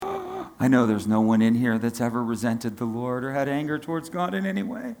I know there's no one in here that's ever resented the Lord or had anger towards God in any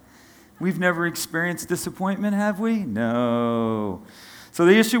way. We've never experienced disappointment, have we? No. So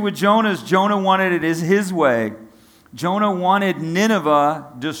the issue with Jonah is Jonah wanted it his way. Jonah wanted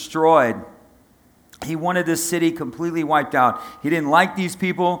Nineveh destroyed. He wanted this city completely wiped out. He didn't like these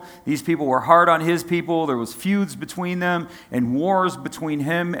people. These people were hard on his people. There was feuds between them and wars between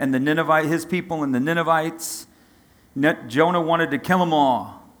him and his people and the Ninevites. Jonah wanted to kill them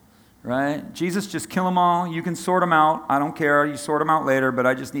all, right? Jesus, just kill them all. You can sort them out. I don't care. You sort them out later, but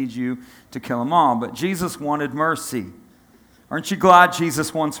I just need you to kill them all. But Jesus wanted mercy. Aren't you glad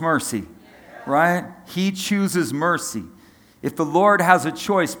Jesus wants mercy, right? He chooses mercy. If the Lord has a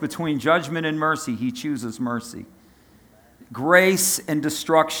choice between judgment and mercy, he chooses mercy. Grace and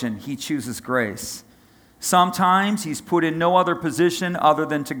destruction, he chooses grace. Sometimes he's put in no other position other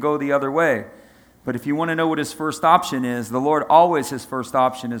than to go the other way. But if you want to know what his first option is, the Lord always, his first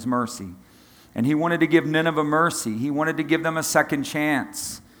option is mercy. And he wanted to give Nineveh mercy. He wanted to give them a second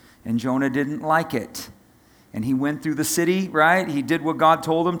chance. And Jonah didn't like it. And he went through the city, right? He did what God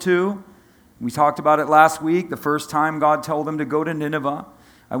told him to. We talked about it last week. The first time God told him to go to Nineveh.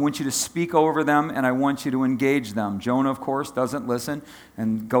 I want you to speak over them and I want you to engage them. Jonah, of course, doesn't listen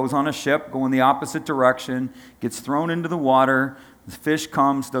and goes on a ship, going the opposite direction, gets thrown into the water. The fish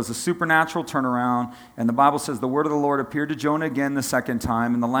comes, does a supernatural turnaround, and the Bible says the word of the Lord appeared to Jonah again the second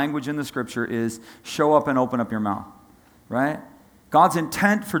time, and the language in the scripture is, show up and open up your mouth, right? God's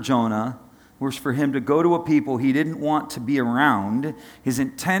intent for Jonah was for him to go to a people he didn't want to be around. His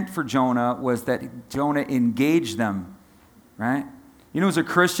intent for Jonah was that Jonah engage them, right? You know, as a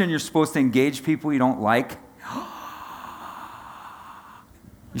Christian, you're supposed to engage people you don't like.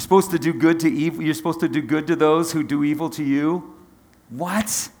 You're supposed to do good to evil. You're supposed to do good to those who do evil to you.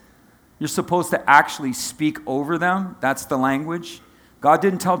 What? You're supposed to actually speak over them. That's the language. God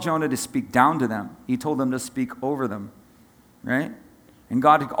didn't tell Jonah to speak down to them. He told them to speak over them, right? And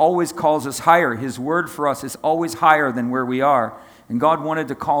God always calls us higher. His word for us is always higher than where we are. And God wanted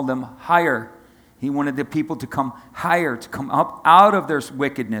to call them higher. He wanted the people to come higher, to come up out of their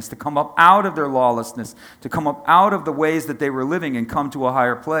wickedness, to come up out of their lawlessness, to come up out of the ways that they were living and come to a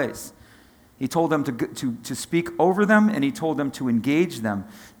higher place. He told them to speak over them, and he told them to engage them.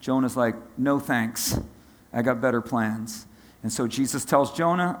 Jonah's like, no thanks. I got better plans. And so Jesus tells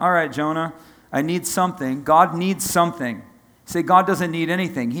Jonah, all right, Jonah, I need something. God needs something. Say, God doesn't need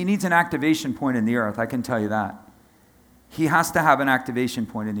anything. He needs an activation point in the earth. I can tell you that. He has to have an activation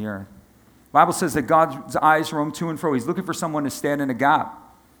point in the earth. The Bible says that God's eyes roam to and fro. He's looking for someone to stand in a gap,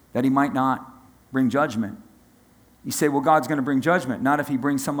 that he might not bring judgment. You say, well, God's going to bring judgment. Not if he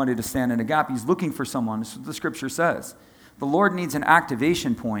brings somebody to stand in a gap. He's looking for someone. That's what the scripture says. The Lord needs an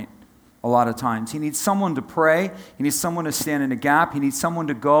activation point a lot of times. He needs someone to pray. He needs someone to stand in a gap. He needs someone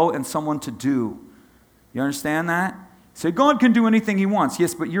to go and someone to do. You understand that? Say, God can do anything he wants.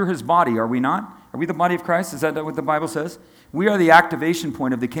 Yes, but you're his body, are we not? Are we the body of Christ? Is that what the Bible says? We are the activation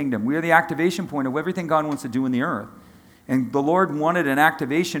point of the kingdom. We are the activation point of everything God wants to do in the earth. And the Lord wanted an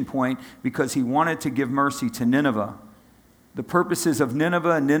activation point because he wanted to give mercy to Nineveh. The purposes of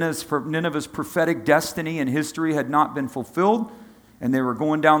Nineveh and Nineveh's prophetic destiny and history had not been fulfilled, and they were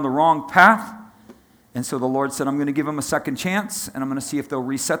going down the wrong path. And so the Lord said, I'm going to give them a second chance, and I'm going to see if they'll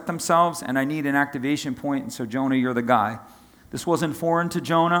reset themselves, and I need an activation point, and so Jonah, you're the guy. This wasn't foreign to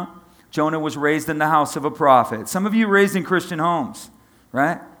Jonah. Jonah was raised in the house of a prophet. Some of you raised in Christian homes,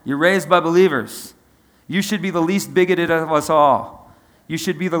 right? You're raised by believers. You should be the least bigoted of us all. You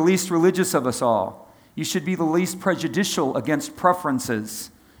should be the least religious of us all. You should be the least prejudicial against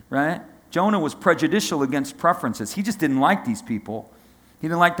preferences, right? Jonah was prejudicial against preferences. He just didn't like these people. He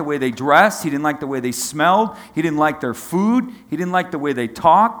didn't like the way they dressed. He didn't like the way they smelled. He didn't like their food. He didn't like the way they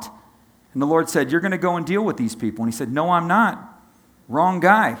talked. And the Lord said, you're going to go and deal with these people. And he said, no, I'm not. Wrong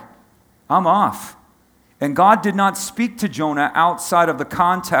guy. I'm off. And God did not speak to Jonah outside of the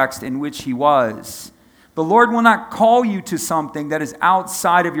context in which he was. The Lord will not call you to something that is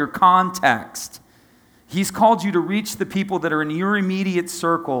outside of your context. He's called you to reach the people that are in your immediate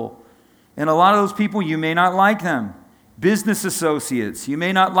circle. And a lot of those people, you may not like them. Business associates, you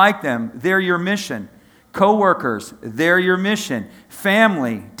may not like them. They're your mission. Co-workers, they're your mission.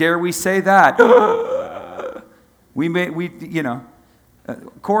 Family, dare we say that?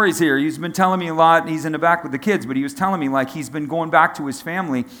 Corey's here. He's been telling me a lot. He's in the back with the kids, but he was telling me like he's been going back to his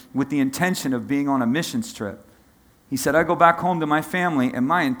family with the intention of being on a missions trip. He said, I go back home to my family, and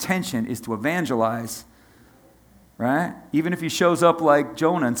my intention is to evangelize. Right? Even if he shows up like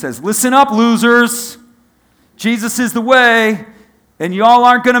Jonah and says, listen up, losers. Jesus is the way, and y'all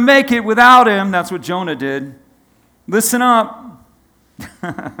aren't going to make it without him. That's what Jonah did. Listen up.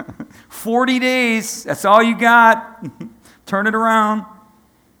 40 days, that's all you got. Turn it around.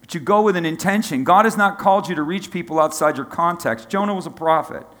 But you go with an intention. God has not called you to reach people outside your context. Jonah was a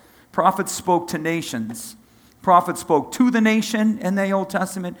prophet. Prophets spoke to nations. Prophets spoke to the nation in the Old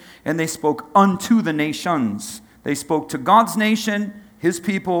Testament, and they spoke unto the nations. They spoke to God's nation, his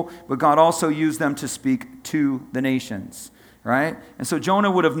people, but God also used them to speak to the nations, right? And so Jonah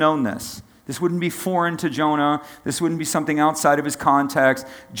would have known this. This wouldn't be foreign to Jonah. This wouldn't be something outside of his context.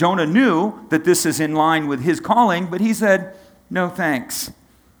 Jonah knew that this is in line with his calling, but he said, no thanks.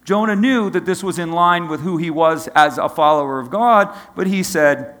 Jonah knew that this was in line with who he was as a follower of God, but he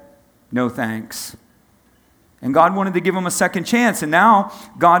said, no thanks. And God wanted to give him a second chance. And now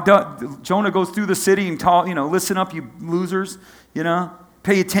Jonah goes through the city and listen up, you losers,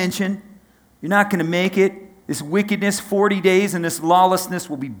 pay attention. You're not going to make it. This wickedness, 40 days, and this lawlessness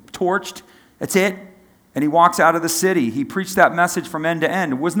will be torched. That's it. And he walks out of the city. He preached that message from end to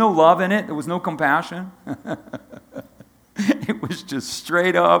end. There was no love in it. There was no compassion. It was just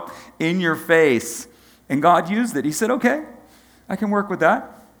straight up in your face. And God used it. He said, okay, I can work with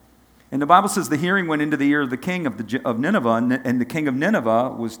that. And the Bible says the hearing went into the ear of the king of Nineveh, and the king of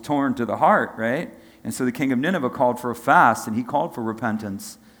Nineveh was torn to the heart, right? And so the king of Nineveh called for a fast, and he called for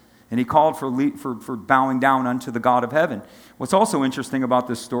repentance. And he called for bowing down unto the God of heaven. What's also interesting about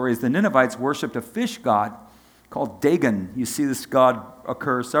this story is the Ninevites worshipped a fish god called Dagon. You see this god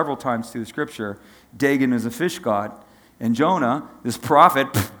occur several times through the scripture. Dagon is a fish god. And Jonah, this prophet,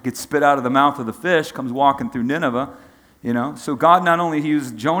 gets spit out of the mouth of the fish, comes walking through Nineveh. So God not only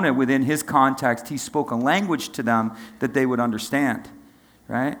used Jonah within his context, he spoke a language to them that they would understand,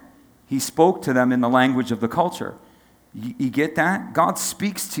 right? He spoke to them in the language of the culture. You get that? God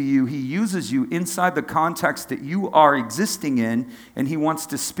speaks to you. He uses you inside the context that you are existing in, and he wants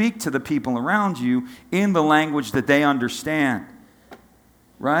to speak to the people around you in the language that they understand,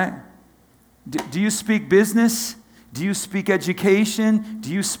 right? Do you speak business? Do you speak education?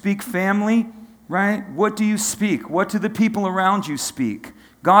 Do you speak family? Right? What do you speak? What do the people around you speak?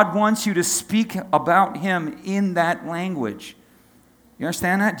 God wants you to speak about him in that language. You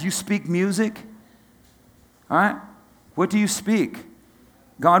understand that? Do you speak music? All right? What do you speak?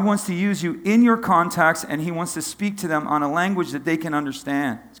 God wants to use you in your context, and he wants to speak to them on a language that they can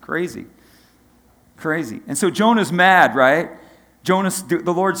understand. It's crazy. Crazy. And so Jonah's mad, right? The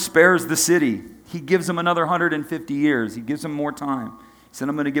Lord spares the city. He gives him another 150 years. He gives him more time. He said,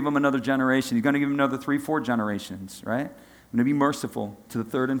 I'm going to give him another generation. He's going to give him another 3-4 generations, right? I'm going to be merciful to the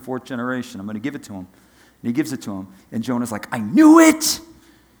 3rd and 4th generation. I'm going to give it to him. And he gives it to him. And Jonah's like, I knew it.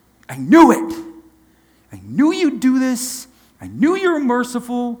 I knew it. I knew you'd do this. I knew you were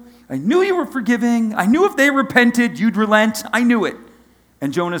merciful. I knew you were forgiving. I knew if they repented, you'd relent. I knew it.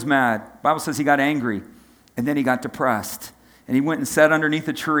 And Jonah's mad. The Bible says he got angry. And then he got depressed. And he went and sat underneath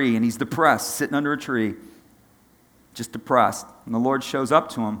a tree. And he's depressed, sitting under a tree. Just depressed. And the Lord shows up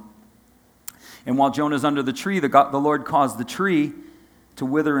to him. And while Jonah's under the tree, the Lord caused the tree to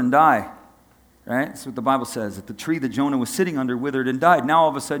wither and die. Right? That's what the Bible says. That the tree that Jonah was sitting under withered and died. Now all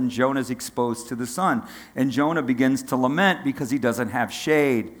of a sudden Jonah's exposed to the sun. And Jonah begins to lament because he doesn't have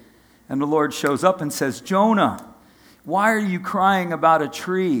shade. And the Lord shows up and says, Jonah, why are you crying about a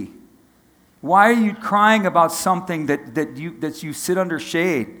tree? Why are you crying about something that you sit under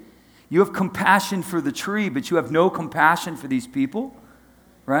shade? You have compassion for the tree, but you have no compassion for these people,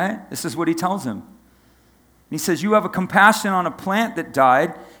 right? This is what he tells him. He says, you have a compassion on a plant that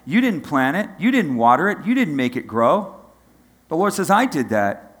died. You didn't plant it. You didn't water it. You didn't make it grow. The Lord says, I did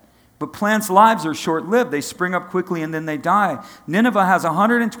that. But plants' lives are short-lived. They spring up quickly and then they die. Nineveh has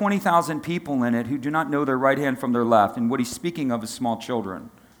 120,000 people in it who do not know their right hand from their left. And what he's speaking of is small children.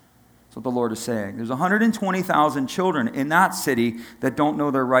 That's what the Lord is saying. There's 120,000 children in that city that don't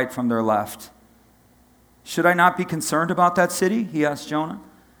know their right from their left. Should I not be concerned about that city? He asked Jonah.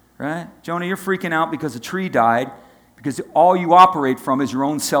 Right? Jonah, you're freaking out because a tree died, because all you operate from is your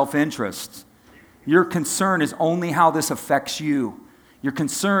own self-interest. Your concern is only how this affects you. Your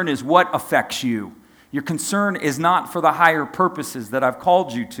concern is what affects you. Your concern is not for the higher purposes that I've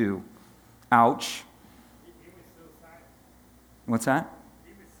called you to. Ouch. What's that?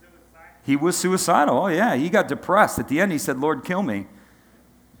 He was suicidal. Oh, yeah. He got depressed. At the end, he said, Lord, kill me.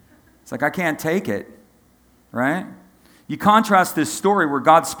 It's like, I can't take it. Right? You contrast this story where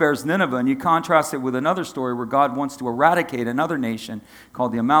God spares Nineveh, and you contrast it with another story where God wants to eradicate another nation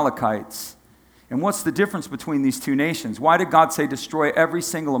called the Amalekites. And what's the difference between these two nations? Why did God say destroy every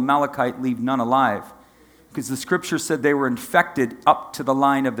single Amalekite, leave none alive? Because the scripture said they were infected up to the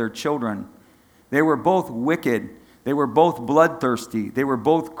line of their children. They were both wicked. They were both bloodthirsty. They were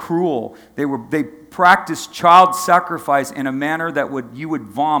both cruel. They practiced child sacrifice in a manner that you would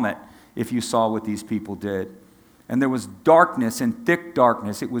vomit. if you saw what these people did. And there was darkness and thick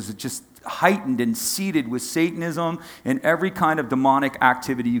darkness. It was just heightened and seeded with Satanism and every kind of demonic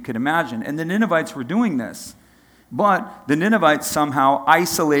activity you could imagine. And the Ninevites were doing this. But the Ninevites somehow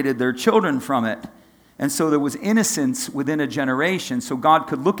isolated their children from it. And so there was innocence within a generation. So God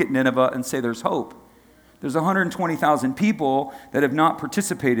could look at Nineveh and say there's hope. There's 120,000 people that have not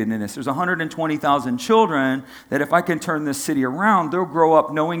participated in this. There's 120,000 children that if I can turn this city around, they'll grow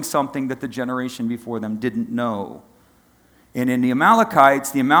up knowing something that the generation before them didn't know. And in the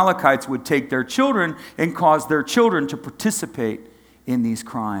Amalekites would take their children and cause their children to participate in these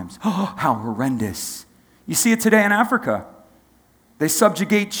crimes. Oh, how horrendous. You see it today in Africa. They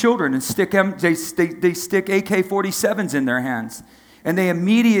subjugate children and stick AK-47s in their hands. And they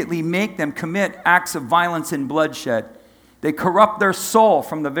immediately make them commit acts of violence and bloodshed. They corrupt their soul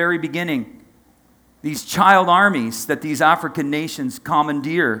from the very beginning. These child armies that these African nations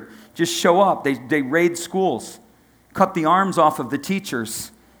commandeer just show up. They raid schools, cut the arms off of the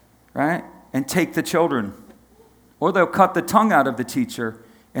teachers, right? And take the children. Or they'll cut the tongue out of the teacher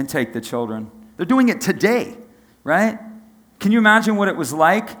and take the children. They're doing it today, right? Can you imagine what it was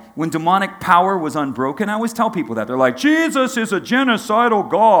like when demonic power was unbroken? I always tell people that. They're like, Jesus is a genocidal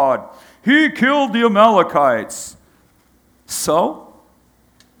God. He killed the Amalekites. So?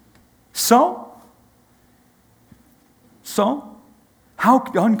 How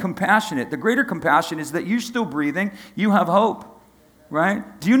uncompassionate. The greater compassion is that you're still breathing. You have hope,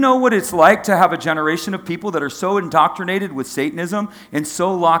 right? Do you know what it's like to have a generation of people that are so indoctrinated with Satanism and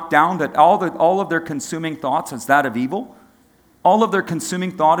so locked down that all of their consuming thoughts is that of evil? All of their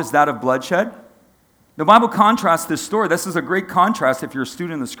consuming thought is that of bloodshed. The Bible contrasts this story. This is a great contrast if you're a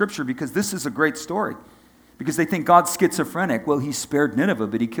student of the Scripture, because this is a great story. Because they think God's schizophrenic. Well, he spared Nineveh,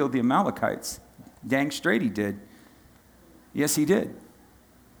 but he killed the Amalekites. Dang straight he did. Yes, he did.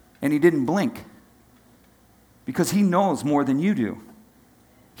 And he didn't blink. Because he knows more than you do.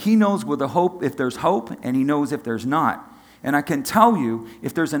 He knows with a hope if there's hope, and he knows if there's not. And I can tell you,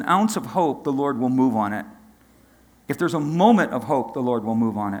 if there's an ounce of hope, the Lord will move on it. If there's a moment of hope, the Lord will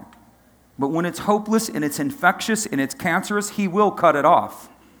move on it. But when it's hopeless and it's infectious and it's cancerous, he will cut it off.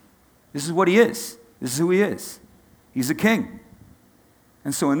 This is what he is. This is who he is. He's a king.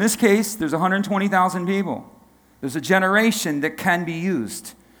 And so in this case, there's 120,000 people. There's a generation that can be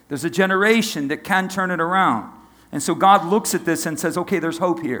used. There's a generation that can turn it around. And so God looks at this and says, okay, there's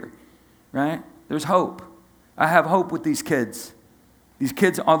hope here, right? There's hope. I have hope with these kids. These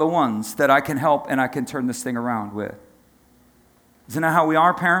kids are the ones that I can help and I can turn this thing around with. Isn't that how we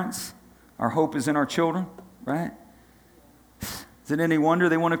are, parents? Our hope is in our children, right? Is it any wonder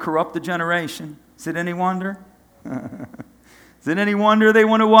they want to corrupt the generation? Is it any wonder? Is it any wonder they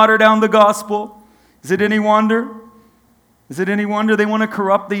want to water down the gospel? Is it any wonder? Is it any wonder they want to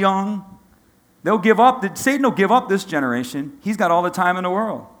corrupt the young? They'll give up. Satan will give up this generation. He's got all the time in the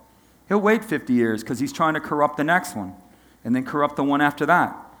world. He'll wait 50 years because he's trying to corrupt the next one. And then corrupt the one after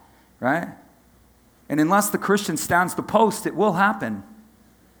that, right? And unless the Christian stands the post, it will happen.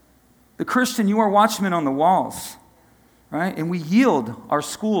 The Christian, you are watchmen on the walls, right? And we yield our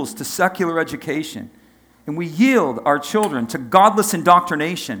schools to secular education. And we yield our children to godless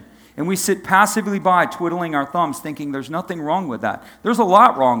indoctrination. And we sit passively by, twiddling our thumbs, thinking there's nothing wrong with that. There's a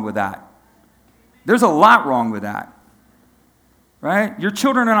lot wrong with that. There's a lot wrong with that, right? Your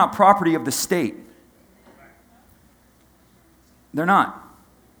children are not property of the state. They're not.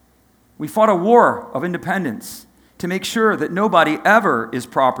 We fought a war of independence to make sure that nobody ever is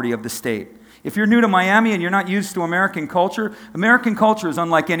property of the state. If you're new to Miami and you're not used to American culture is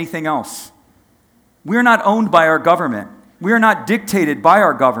unlike anything else. We're not owned by our government. We are not dictated by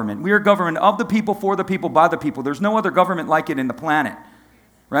our government. We are government of the people, for the people, by the people. There's no other government like it in the planet,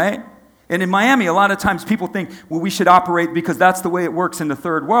 right? And in Miami, a lot of times people think, well, we should operate because that's the way it works in the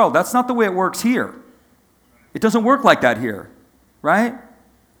third world. That's not the way it works here. It doesn't work like that here. Right?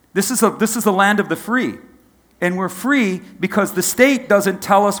 This is the land of the free. And we're free because the state doesn't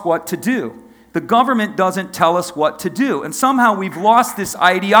tell us what to do. The government doesn't tell us what to do. And somehow we've lost this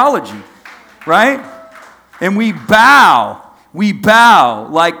ideology, right? And we bow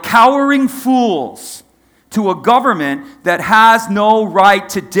like cowering fools to a government that has no right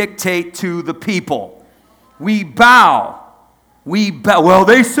to dictate to the people. We bow. Well,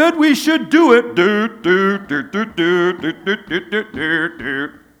 they said we should do it.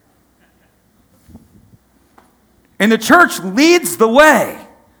 And the church leads the way.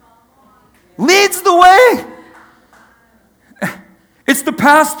 Leads the way. It's the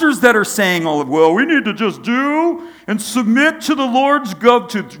pastors that are saying all of, well, we need to just do and submit to the Lord's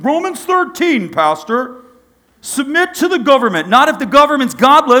to Romans 13, Pastor. Submit to the government. Not if the government's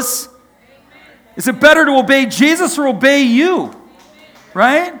godless. Is it better to obey Jesus or obey you?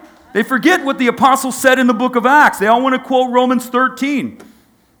 Right? They forget what the apostles said in the book of Acts. They all want to quote Romans 13.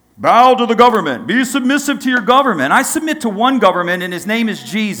 Bow to the government. Be submissive to your government. I submit to one government, and his name is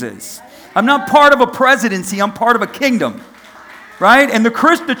Jesus. I'm not part of a presidency. I'm part of a kingdom. Right? And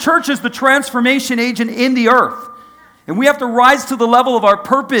the church is the transformation agent in the earth. And we have to rise to the level of our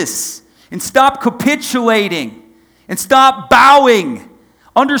purpose and stop capitulating and stop bowing.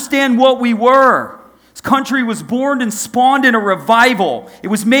 Understand what we were. This country was born and spawned in a revival. It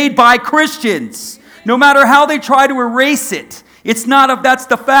was made by Christians. No matter how they try to erase it, that's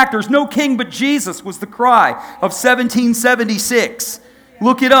the fact. There's no king but Jesus was the cry of 1776.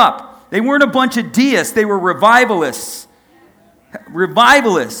 Look it up. They weren't a bunch of deists. They were revivalists.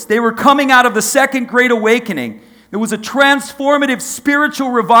 Revivalists. They were coming out of the Second Great Awakening. There was a transformative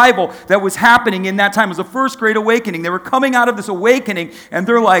spiritual revival that was happening in that time. It was the First Great Awakening. They were coming out of this awakening, and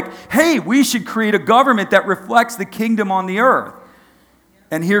they're like, hey, we should create a government that reflects the kingdom on the earth.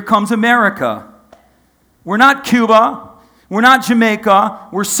 And here comes America. We're not Cuba. We're not Jamaica.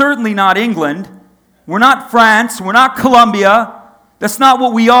 We're certainly not England. We're not France. We're not Colombia. That's not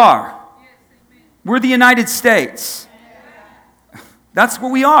what we are. We're the United States. That's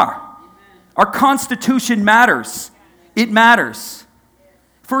what we are. Our Constitution matters. It matters.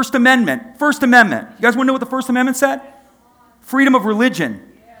 First Amendment. First Amendment. You guys want to know what the First Amendment said? Freedom of religion.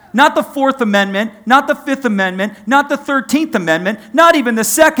 Not the Fourth Amendment, not the Fifth Amendment, not the 13th Amendment, not even the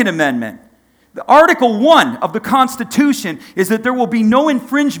Second Amendment. The Article 1 of the Constitution is that there will be no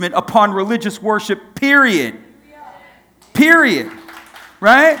infringement upon religious worship, period. Period.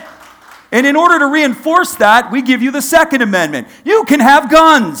 Right? And in order to reinforce that, we give you the Second Amendment. You can have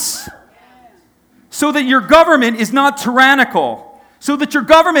guns. So that your government is not tyrannical. So that your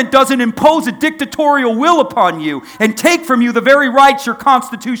government doesn't impose a dictatorial will upon you and take from you the very rights your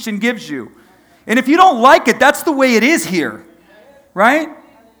Constitution gives you. And if you don't like it, that's the way it is here. Right?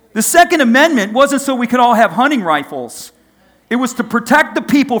 The Second Amendment wasn't so we could all have hunting rifles. It was to protect the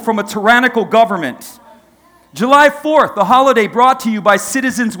people from a tyrannical government. July 4th, the holiday brought to you by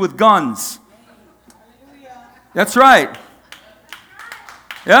citizens with guns. That's right.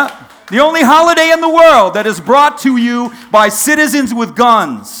 Yeah. The only holiday in the world that is brought to you by citizens with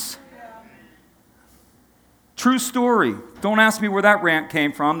guns. True story. Don't ask me where that rant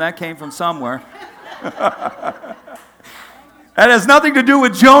came from. That came from somewhere. That has nothing to do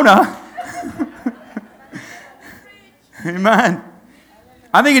with Jonah. Amen.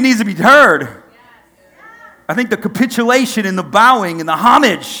 I think it needs to be heard. I think the capitulation and the bowing and the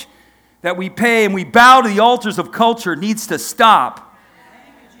homage that we pay and we bow to the altars of culture needs to stop.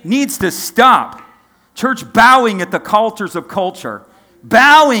 Needs to stop. Church bowing at the altars of culture.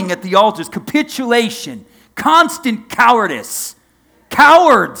 Bowing at the altars. Capitulation. Constant cowardice.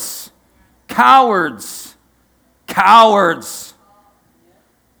 Cowards. Cowards. Cowards.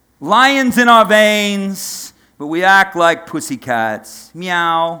 Lions in our veins, but we act like pussycats.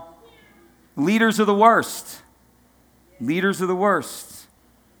 Meow. Leaders are the worst. Leaders are the worst.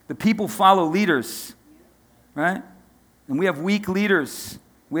 The people follow leaders. Right? And we have weak leaders.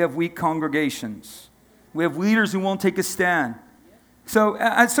 We have weak congregations. We have leaders who won't take a stand. So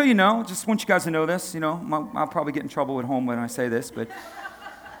you know, just want you guys to know this. You know, I'll probably get in trouble at home when I say this, but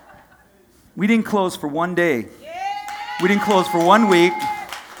we didn't close for one day. We didn't close for 1 week.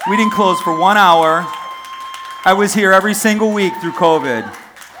 We didn't close for 1 hour. I was here every single week through COVID.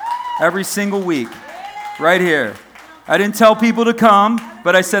 Every single week. Right here. I didn't tell people to come,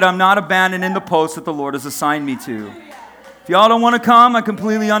 but I said I'm not abandoning the post that the Lord has assigned me to. If y'all don't want to come, I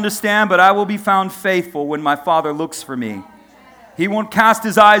completely understand, but I will be found faithful when my Father looks for me. He won't cast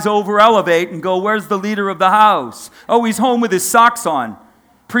his eyes over Elevate and go, where's the leader of the house? Oh, he's home with his socks on,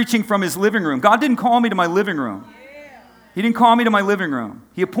 preaching from his living room. God didn't call me to my living room. He didn't call me to my living room.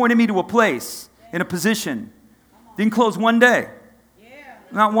 He appointed me to a place, in a position. Didn't close one day.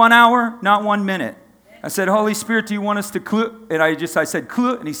 Not 1 hour, not 1 minute. I said, Holy Spirit, do you want us to And I said,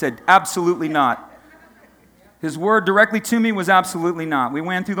 and he said, absolutely not. His word directly to me was absolutely not. We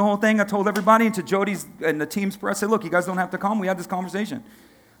went through the whole thing. I told everybody, and to Jody's and the team's press, I said, look, you guys don't have to come. We had this conversation.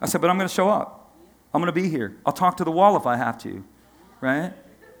 I said, but I'm going to show up. I'm going to be here. I'll talk to the wall if I have to, right?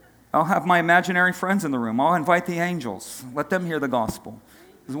 I'll have my imaginary friends in the room. I'll invite the angels. Let them hear the gospel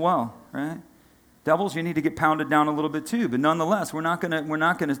as well, right? Devils, you need to get pounded down a little bit too, but nonetheless, we're not going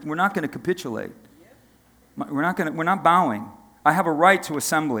to capitulate. We're not bowing. I have a right to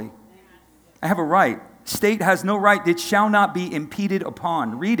assembly. I have a right. State has no right. It shall not be impeded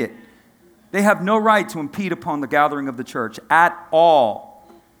upon. Read it. They have no right to impede upon the gathering of the church at all.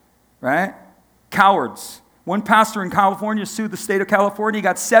 Right? Cowards. One pastor in California sued the state of California. He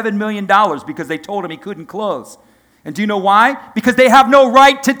got $7 million because they told him he couldn't close. And do you know why? Because they have no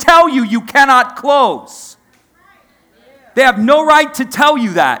right to tell you you cannot close. They have no right to tell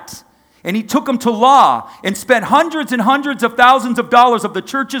you that. And he took them to law and spent hundreds and hundreds of thousands of dollars of the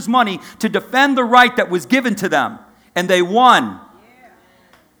church's money to defend the right that was given to them. And they won.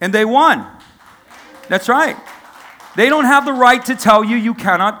 And they won. That's right. They don't have the right to tell you you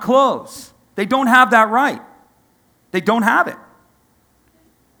cannot close. They don't have that right. They don't have it.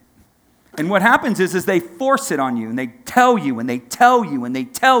 And what happens is they force it on you, and they tell you, and they tell you, and they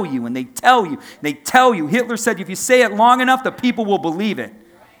tell you, and they tell you, and they tell you. Hitler said if you say it long enough, the people will believe it.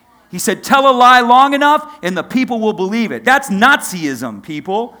 He said tell a lie long enough, and the people will believe it. That's Nazism,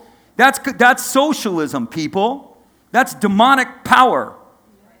 people. That's socialism, people. That's demonic power.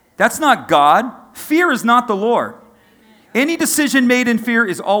 That's not God. Fear is not the Lord. Any decision made in fear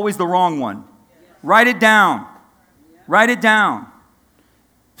is always the wrong one. Write it down. Write it down.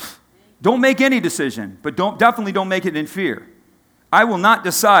 Don't make any decision, but definitely don't make it in fear. I will not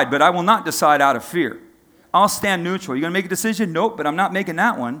decide, but I will not decide out of fear. I'll stand neutral. You going to make a decision? Nope, but I'm not making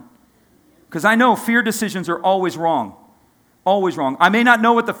that one. Because I know fear decisions are always wrong. Always wrong. I may not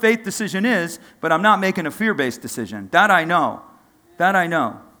know what the faith decision is, but I'm not making a fear-based decision. That I know. That I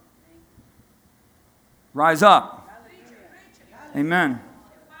know. Rise up. Amen.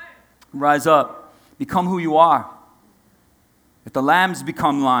 Rise up. Become who you are. If the lambs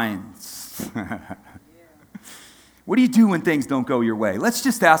become lions. What do you do when things don't go your way? Let's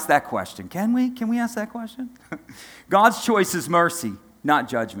just ask that question. Can we? Can we ask that question? God's choice is mercy, not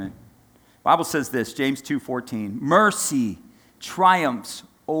judgment. The Bible says this, James 2:14. Mercy triumphs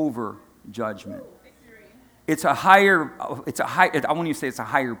over judgment. It's a higher, I want you to say it's a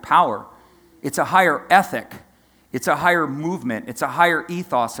higher power. It's a higher ethic. It's a higher movement. It's a higher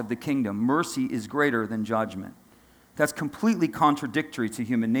ethos of the kingdom. Mercy is greater than judgment. That's completely contradictory to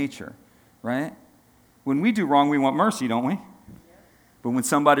human nature, right? When we do wrong, we want mercy, don't we? But when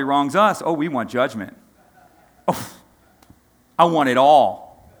somebody wrongs us, we want judgment. Oh, I want it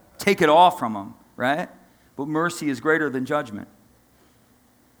all. Take it all from them, right? But mercy is greater than judgment.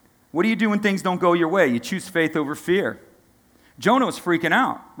 What do you do when things don't go your way? You choose faith over fear. Jonah was freaking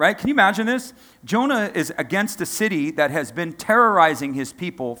out, right? Can you imagine this? Jonah is against a city that has been terrorizing his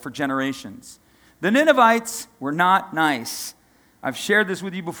people for generations. The Ninevites were not nice. I've shared this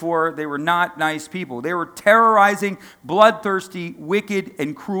with you before. They were not nice people. They were terrorizing, bloodthirsty, wicked,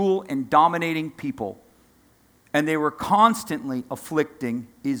 and cruel, and dominating people. And they were constantly afflicting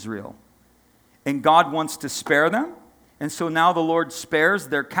Israel. And God wants to spare them. And so now the Lord spares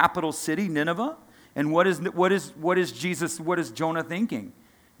their capital city, Nineveh. And what is Jonah thinking?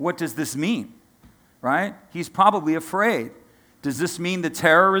 What does this mean? Right? He's probably afraid. Does this mean the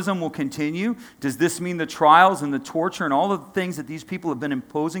terrorism will continue? Does this mean the trials and the torture and all of the things that these people have been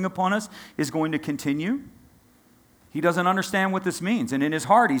imposing upon us is going to continue? He doesn't understand what this means. And in his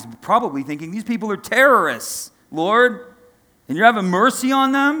heart, he's probably thinking, these people are terrorists, Lord. And you're having mercy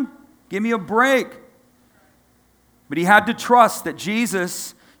on them? Give me a break. But he had to trust that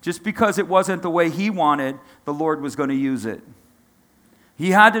Jesus, just because it wasn't the way he wanted, the Lord was going to use it. He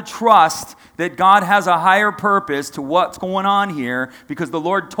had to trust that God has a higher purpose to what's going on here because the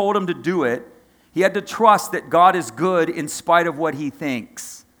Lord told him to do it. He had to trust that God is good in spite of what he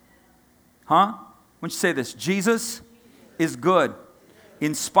thinks. Huh? Why don't you say this? Jesus is good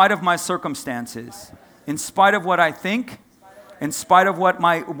in spite of my circumstances, in spite of what I think, in spite of what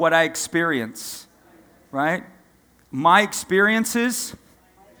I experience. Right? My experiences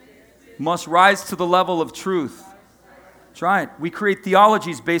must rise to the level of truth. That's right. We create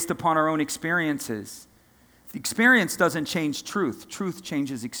theologies based upon our own experiences. Experience doesn't change truth. Truth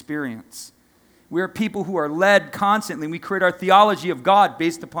changes experience. We are people who are led constantly. We create our theology of God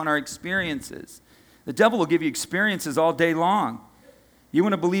based upon our experiences. The devil will give you experiences all day long. You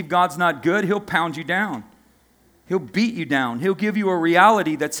want to believe God's not good? He'll pound you down. He'll beat you down. He'll give you a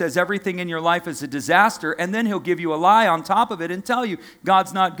reality that says everything in your life is a disaster, and then he'll give you a lie on top of it and tell you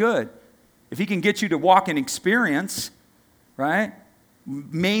God's not good. If he can get you to walk in experience, right?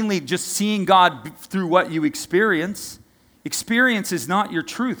 Mainly just seeing God through what you experience. Experience is not your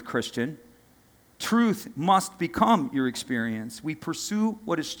truth, Christian. Truth must become your experience. We pursue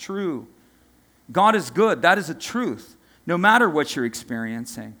what is true. God is good. That is a truth, no matter what you're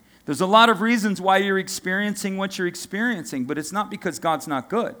experiencing. There's a lot of reasons why you're experiencing what you're experiencing, but it's not because God's not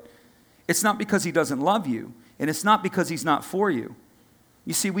good. It's not because he doesn't love you, and it's not because he's not for you.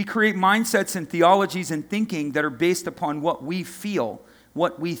 You see, we create mindsets and theologies and thinking that are based upon what we feel,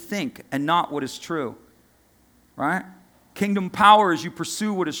 what we think, and not what is true. Right? Kingdom power is you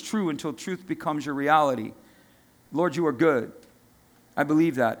pursue what is true until truth becomes your reality. Lord, you are good. I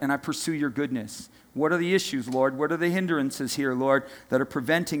believe that, and I pursue your goodness. What are the issues, Lord? What are the hindrances here, Lord, that are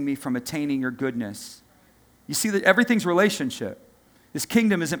preventing me from attaining your goodness? You see that everything's relationship. This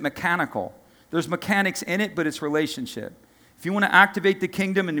kingdom isn't mechanical. There's mechanics in it, but it's relationship. If you want to activate the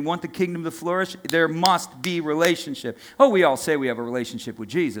kingdom and you want the kingdom to flourish, there must be relationship. Oh, we all say we have a relationship with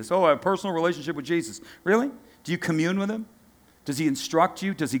Jesus. Oh, I have a personal relationship with Jesus. Really? Do you commune with him? Does he instruct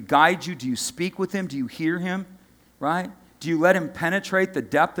you? Does he guide you? Do you speak with him? Do you hear him? Right? Do you let him penetrate the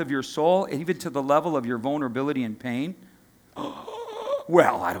depth of your soul, even to the level of your vulnerability and pain?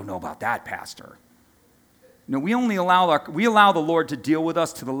 Well, I don't know about that, Pastor. No, we allow the Lord to deal with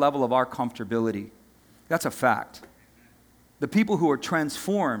us to the level of our comfortability. That's a fact. The people who are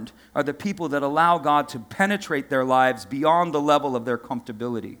transformed are the people that allow God to penetrate their lives beyond the level of their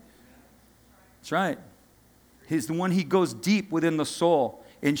comfortability. That's right. He's the one, he goes deep within the soul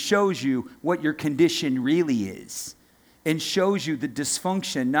and shows you what your condition really is, and shows you the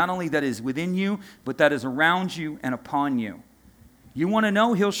dysfunction, not only that is within you, but that is around you and upon you. You want to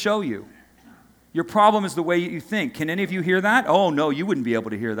know? He'll show you. Your problem is the way you think. Can any of you hear that? Oh, no, you wouldn't be able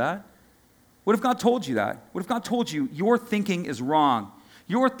to hear that. What if God told you that? What if God told you your thinking is wrong?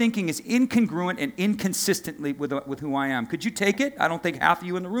 Your thinking is incongruent and inconsistently with who I am. Could you take it? I don't think half of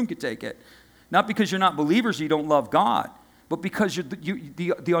you in the room could take it. Not because you're not believers, you don't love God, but because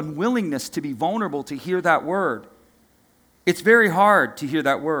the unwillingness to be vulnerable to hear that word. It's very hard to hear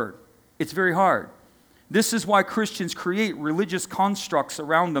that word. It's very hard. This is why Christians create religious constructs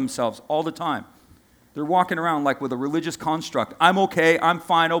around themselves all the time. They're walking around like with a religious construct. I'm okay, I'm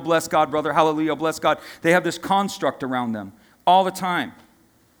fine, oh bless God, brother, hallelujah, bless God. They have this construct around them all the time.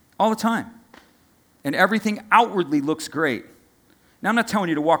 All the time. And everything outwardly looks great. Now, I'm not telling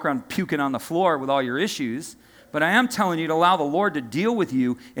you to walk around puking on the floor with all your issues, but I am telling you to allow the Lord to deal with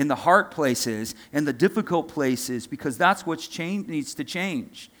you in the hard places and the difficult places, because that's what needs to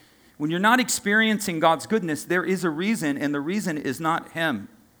change. When you're not experiencing God's goodness, there is a reason, and the reason is not him.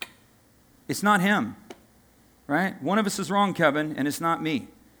 It's not him, right? One of us is wrong, Kevin, and it's not me,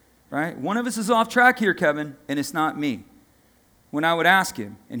 right? One of us is off track here, Kevin, and it's not me. When I would ask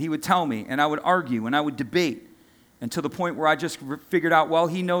him, and he would tell me, and I would argue, and I would debate, and to the point where I just figured out, well,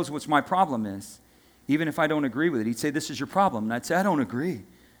 he knows what my problem is. Even if I don't agree with it, he'd say, this is your problem. And I'd say, I don't agree.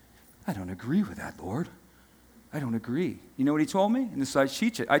 I don't agree with that, Lord. I don't agree. You know what he told me? And this I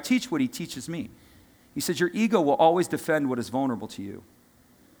teach it. I teach what he teaches me. He says, your ego will always defend what is vulnerable to you.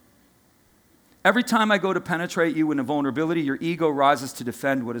 Every time I go to penetrate you in a vulnerability, your ego rises to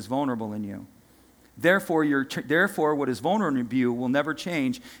defend what is vulnerable in you. Therefore, what is vulnerable in you will never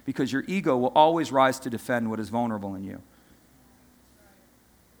change, because your ego will always rise to defend what is vulnerable in you.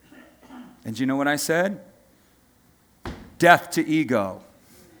 And do you know what I said? Death to ego.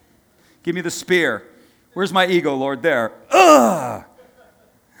 Give me the spear. Where's my ego, Lord? There. Ugh!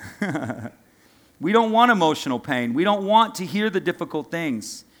 We don't want emotional pain. We don't want to hear the difficult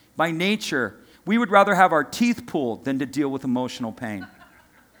things. By nature, we would rather have our teeth pulled than to deal with emotional pain.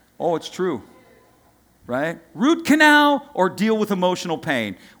 Oh, it's true. Right? Root canal or deal with emotional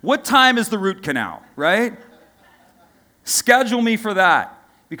pain? What time is the root canal, right? Schedule me for that,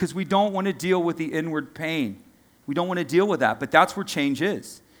 because we don't want to deal with the inward pain. We don't want to deal with that, but that's where change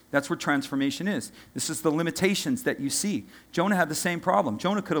is. That's where transformation is. This is the limitations that you see. Jonah had the same problem.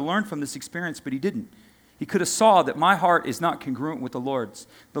 Jonah could have learned from this experience, but he didn't. He could have saw that my heart is not congruent with the Lord's.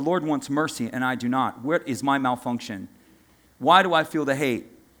 The Lord wants mercy, and I do not. What is my malfunction? Why do I feel the hate?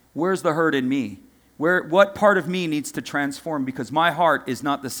 Where's the hurt in me? What part of me needs to transform, because my heart is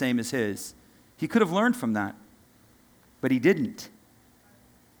not the same as his? He could have learned from that, but he didn't.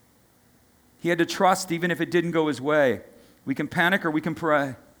 He had to trust even if it didn't go his way. We can panic or we can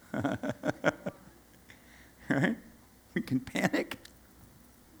pray. Right? We can panic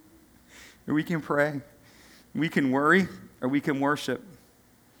or we can pray. We can worry or we can worship.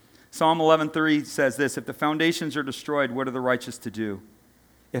 Psalm 11:3 says this: if the foundations are destroyed, what are the righteous to do?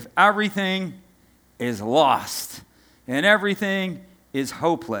 If everything is lost and everything is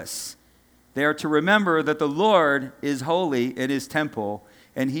hopeless, they are to remember that the Lord is holy in his temple,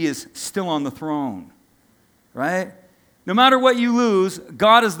 and he is still on the throne. Right? No matter what you lose,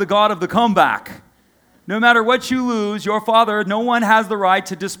 God is the God of the comeback. No matter what you lose, your Father, no one has the right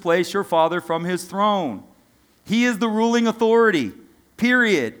to displace your Father from his throne. He is the ruling authority,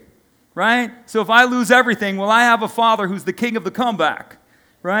 period. Right? So if I lose everything, well, I have a Father who's the king of the comeback.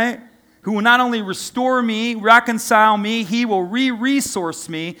 Right? Who will not only restore me, reconcile me, he will re-resource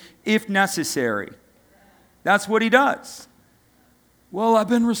me if necessary. That's what he does. Well, I've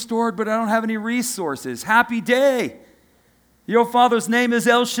been restored, but I don't have any resources. Happy day. Your Father's name is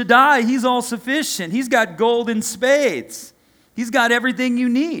El Shaddai. He's all sufficient. He's got gold in spades. He's got everything you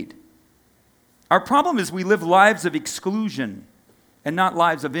need. Our problem is we live lives of exclusion and not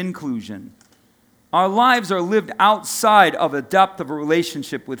lives of inclusion. Our lives are lived outside of a depth of a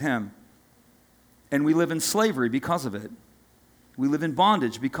relationship with Him. And we live in slavery because of it. We live in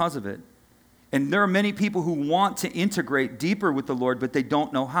bondage because of it. And there are many people who want to integrate deeper with the Lord, but they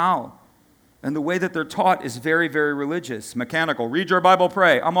don't know how. And the way that they're taught is very, very religious, mechanical. Read your Bible,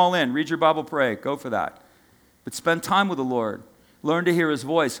 pray. I'm all in. Read your Bible, pray. Go for that. But spend time with the Lord. Learn to hear His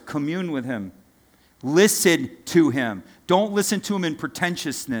voice. Commune with Him. Listen to Him. Don't listen to Him in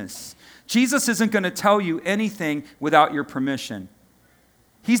pretentiousness. Jesus isn't going to tell you anything without your permission.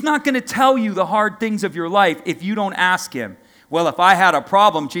 He's not going to tell you the hard things of your life if you don't ask Him. Well, if I had a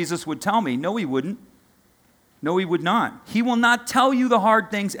problem, Jesus would tell me. No, He wouldn't. No, He would not. He will not tell you the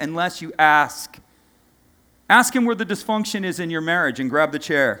hard things unless you ask. Ask Him where the dysfunction is in your marriage and grab the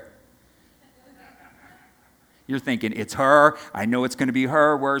chair. You're thinking, it's her. I know it's going to be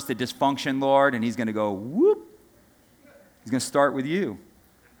her. Where's the dysfunction, Lord? And He's going to go, whoop. He's going to start with you.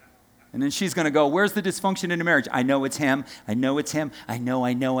 And then she's going to go, where's the dysfunction in the marriage? I know it's him. I know it's him. I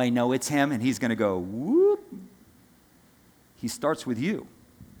know it's him. And He's going to go, whoop. He starts with you.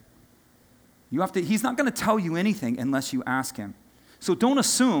 He's not going to tell you anything unless you ask Him. So don't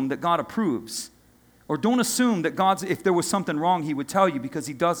assume that God approves. Or don't assume that if there was something wrong, He would tell you, because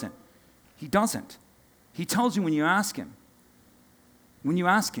He doesn't. He doesn't. He tells you when you ask Him. When you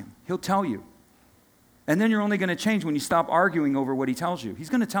ask Him, He'll tell you. And then you're only going to change when you stop arguing over what He tells you. He's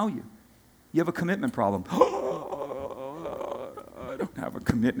going to tell you. You have a commitment problem. I don't have a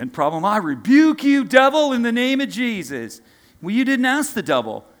commitment problem. I rebuke you, devil, in the name of Jesus. Well, you didn't ask the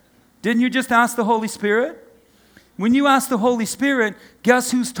devil. Didn't you just ask the Holy Spirit? When you ask the Holy Spirit,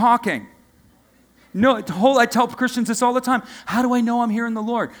 guess who's talking? No, I tell Christians this all the time. How do I know I'm hearing the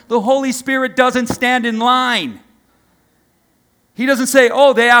Lord? The Holy Spirit doesn't stand in line. He doesn't say,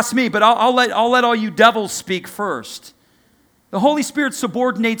 oh, they asked me, but I'll let all you devils speak first. The Holy Spirit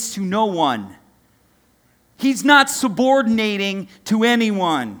subordinates to no one. He's not subordinating to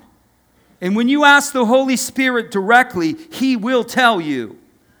anyone. And when you ask the Holy Spirit directly, He will tell you.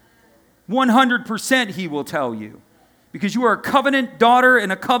 100% He will tell you. Because you are a covenant daughter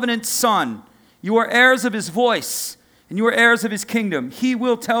and a covenant son. You are heirs of His voice, and you are heirs of His kingdom. He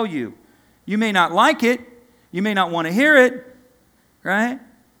will tell you. You may not like it. You may not want to hear it. Right?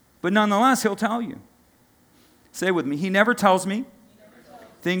 But nonetheless, He'll tell you. Say with me, He never tells me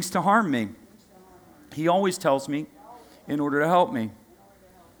things to harm me. He always tells me in order to help me.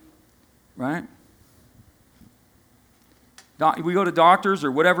 Right? We go to doctors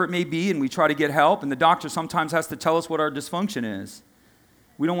or whatever it may be, and we try to get help, and the doctor sometimes has to tell us what our dysfunction is.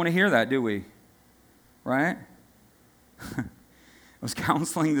 We don't want to hear that, do we? Right? I was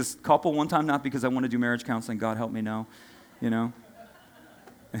counseling this couple one time, not because I want to do marriage counseling. God help me, no. You know?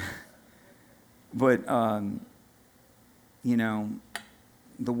 But,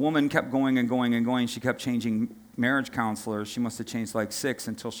 the woman kept going and going and going. She kept changing marriage counselors. She must have changed like 6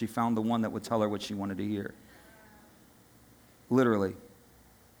 until she found the one that would tell her what she wanted to hear. Literally.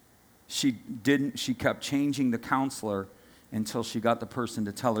 She kept changing the counselor until she got the person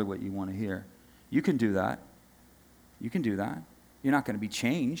to tell her what you want to hear. You can do that. You can do that. You're not going to be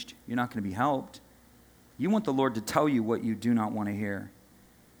changed. You're not going to be helped. You want the Lord to tell you what you do not want to hear.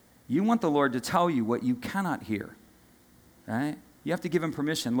 You want the Lord to tell you what you cannot hear. Right? You have to give Him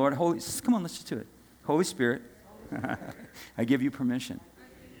permission. Lord, come on, let's just do it. Holy Spirit, I give you permission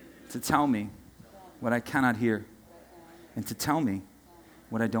to tell me what I cannot hear and to tell me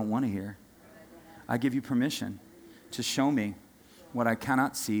what I don't want to hear. I give you permission to show me what I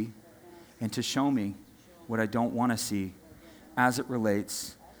cannot see and to show me what I don't want to see as it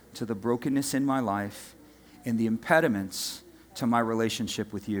relates to the brokenness in my life and the impediments to my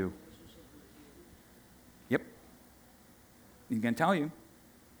relationship with you. Yep. He's going to tell you.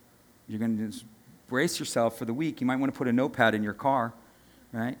 You're going to brace yourself for the week. You might want to put a notepad in your car,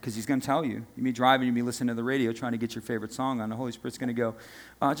 right? Because He's going to tell you. You may be driving, you may be listening to the radio, trying to get your favorite song on. The Holy Spirit's going to go,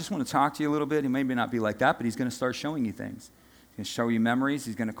 I just want to talk to you a little bit. He may not be like that, but He's going to start showing you things. He's going to show you memories.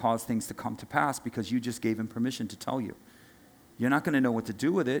 He's going to cause things to come to pass because you just gave Him permission to tell you. You're not going to know what to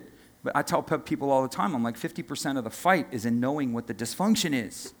do with it. But I tell people all the time, I'm like, 50% of the fight is in knowing what the dysfunction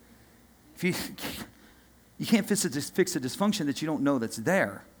is. If you can't fix a dysfunction that you don't know that's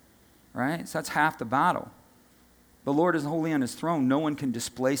there, right? So that's half the battle. The Lord is holy on His throne. No one can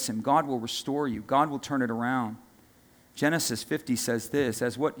displace Him. God will restore you. God will turn it around. Genesis 50 says this,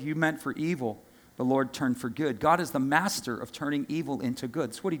 as what you meant for evil, the Lord turned for good. God is the master of turning evil into good.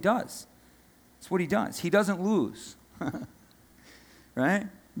 That's what He does. That's what He does. He doesn't lose. right?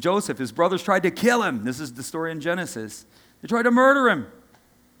 Joseph, his brothers tried to kill him. This is the story in Genesis. They tried to murder him.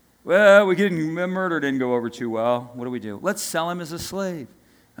 Well, murder didn't go over too well. What do? Let's sell him as a slave.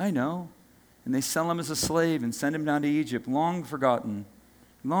 I know. And they sell him as a slave and send him down to Egypt, long forgotten.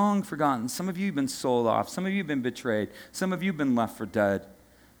 Long forgotten. Some of you have been sold off. Some of you have been betrayed. Some of you have been left for dead.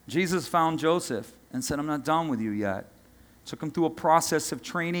 Jesus found Joseph and said, I'm not done with you yet. Took him through a process of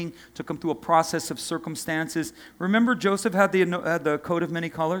training, took him through a process of circumstances. Remember Joseph had the coat of many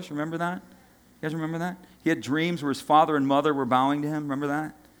colors? Remember that? You guys remember that? He had dreams where his father and mother were bowing to him. Remember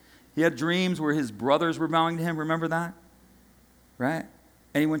that? He had dreams where his brothers were bowing to him. Remember that? Right?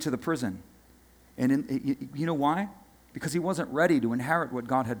 And he went to the prison. And you know why? Because he wasn't ready to inherit what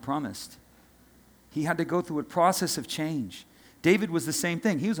God had promised. He had to go through a process of change. David was the same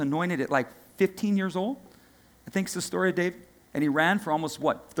thing. He was anointed at like 15 years old. I think it's the story of David. And he ran for almost,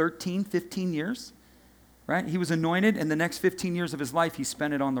 13, 15 years? Right? He was anointed, and the next 15 years of his life, he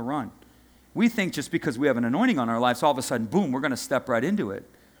spent it on the run. We think just because we have an anointing on our lives, all of a sudden, boom, we're going to step right into it.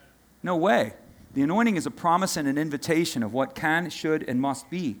 No way. The anointing is a promise and an invitation of what can, should, and must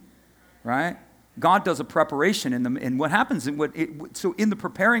be. Right? God does a preparation in what happens in the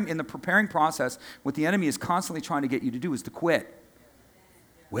preparing process, what the enemy is constantly trying to get you to do is to quit.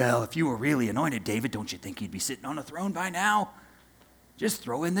 Well, if you were really anointed, David, don't you think you'd be sitting on a throne by now? Just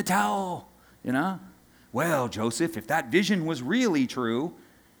throw in the towel, Well, Joseph, if that vision was really true,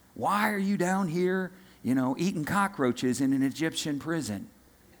 why are you down here, eating cockroaches in an Egyptian prison?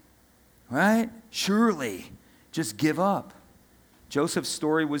 Right? Surely, just give up. Joseph's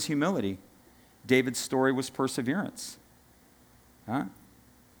story was humility. David's story was perseverance.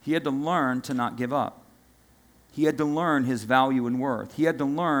 He had to learn to not give up. He had to learn his value and worth. He had to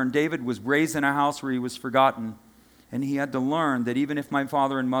learn David was raised in a house where he was forgotten. And he had to learn that even if my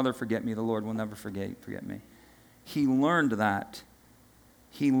father and mother forget me, the Lord will never forget me. He learned that.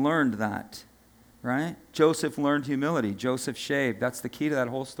 Right? Joseph learned humility. Joseph shaved. That's the key to that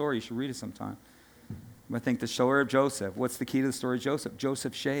whole story. You should read it sometime. I think the story of Joseph. What's the key to the story of Joseph?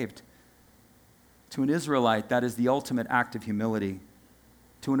 Joseph shaved. To an Israelite, that is the ultimate act of humility.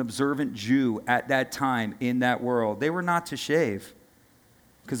 To an observant Jew at that time in that world, they were not to shave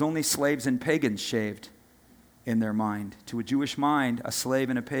because only slaves and pagans shaved in their mind. To a Jewish mind, a slave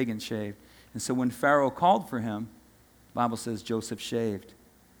and a pagan shaved. And so when Pharaoh called for him, the Bible says Joseph shaved.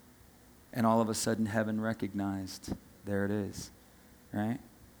 And all of a sudden heaven recognized, there it is, right?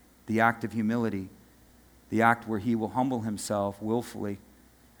 The act of humility, the act where he will humble himself willfully,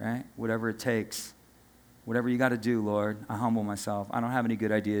 right? Whatever it takes. Whatever you got to do, Lord, I humble myself. I don't have any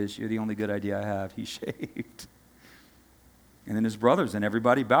good ideas. You're the only good idea I have. He shaved. And then his brothers and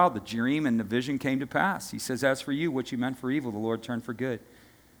everybody bowed. The dream and the vision came to pass. He says, as for you, what you meant for evil, the Lord turned for good.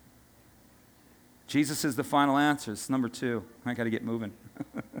 Jesus is the final answer. It's number 2. I got to get moving.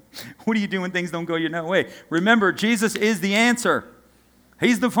 What do you do when things don't go your way? Remember, Jesus is the answer.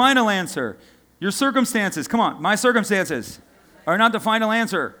 He's the final answer. Your circumstances, come on, my circumstances are not the final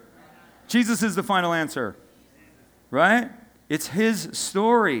answer. Jesus is the final answer, right? It's his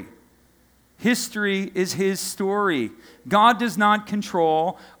story. History is his story. God does not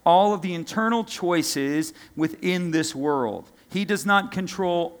control all of the internal choices within this world. He does not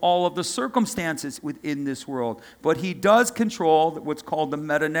control all of the circumstances within this world, but he does control what's called the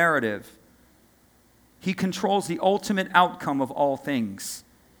meta-narrative. He controls the ultimate outcome of all things.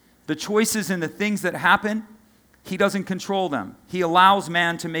 The choices and the things that happen, he doesn't control them. He allows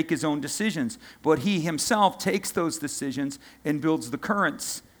man to make his own decisions, but he himself takes those decisions and builds the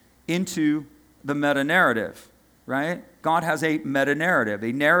currents into the meta-narrative, right? God has a meta-narrative,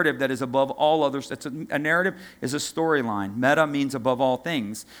 a narrative that is above all others. A narrative is a storyline. Meta means above all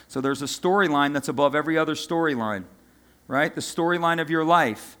things. So there's a storyline that's above every other storyline, right? The storyline of your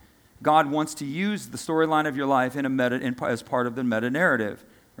life. God wants to use the storyline of your life as part of the meta-narrative,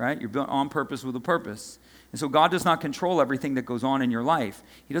 right? You're built on purpose with a purpose. And so God does not control everything that goes on in your life.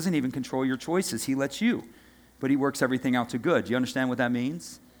 He doesn't even control your choices. He lets you. But he works everything out to good. Do you understand what that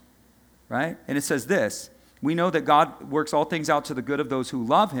means? Right? And it says this, we know that God works all things out to the good of those who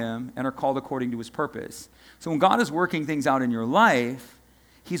love him and are called according to his purpose. So when God is working things out in your life,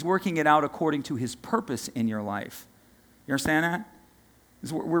 he's working it out according to his purpose in your life. You understand that?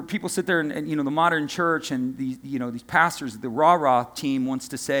 It's where people sit there and the modern church and these pastors, the rah-rah team wants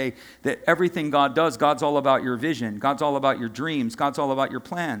to say that everything God does, God's all about your vision. God's all about your dreams. God's all about your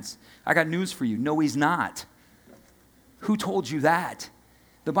plans. I got news for you. No, he's not. Who told you that?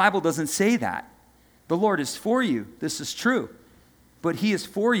 The Bible doesn't say that. The Lord is for you. This is true. But he is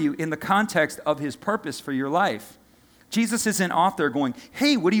for you in the context of his purpose for your life. Jesus isn't off there going,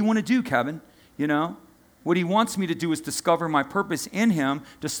 hey, what do you want to do, Kevin? What he wants me to do is discover my purpose in him,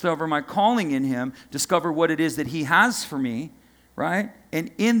 discover my calling in him, discover what it is that he has for me, right?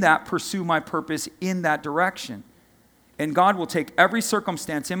 And in that, pursue my purpose in that direction. And God will take every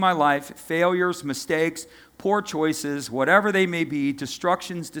circumstance in my life, failures, mistakes, poor choices, whatever they may be,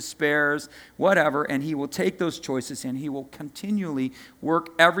 destructions, despairs, whatever, and he will take those choices and he will continually work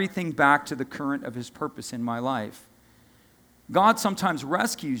everything back to the current of his purpose in my life. God sometimes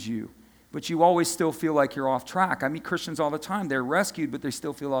rescues you, but you always still feel like you're off track. I meet Christians all the time. They're rescued, but they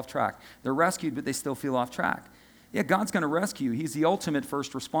still feel off track. They're rescued, but they still feel off track. Yeah, God's going to rescue you. He's the ultimate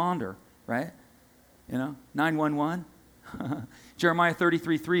first responder, right? 911. Jeremiah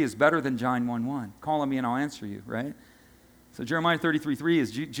 33:3 is better than John 1:1. Call on me and I'll answer you, right? So Jeremiah 33:3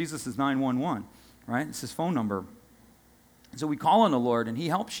 is Jesus' 911, right? It's his phone number. So we call on the Lord and he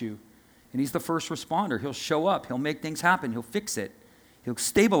helps you. And he's the first responder. He'll show up. He'll make things happen. He'll fix it. He'll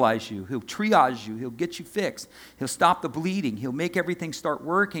stabilize you. He'll triage you. He'll get you fixed. He'll stop the bleeding. He'll make everything start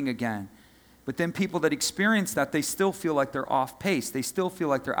working again. But then people that experience that, they still feel like they're off pace. They still feel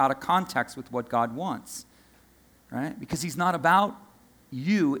like they're out of context with what God wants. Right? Because he's not about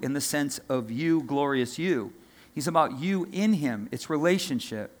you in the sense of you, glorious you. He's about you in him. It's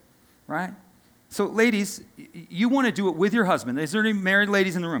relationship, right? So ladies, you want to do it with your husband. Is there any married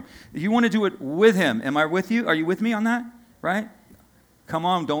ladies in the room? You want to do it with him. Am I with you? Are you with me on that? Right? Come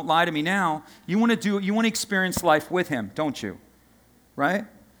on, don't lie to me now. You want to experience life with him, don't you? Right?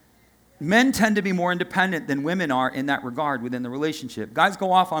 Men tend to be more independent than women are in that regard within the relationship. Guys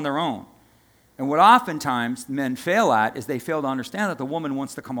go off on their own. And what oftentimes men fail at is they fail to understand that the woman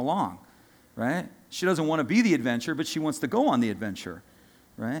wants to come along, right? She doesn't want to be the adventure, but she wants to go on the adventure,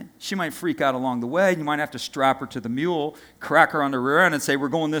 right? She might freak out along the way. You might have to strap her to the mule, crack her on the rear end and say, we're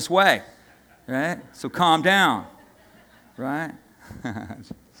going this way, right? So calm down, right?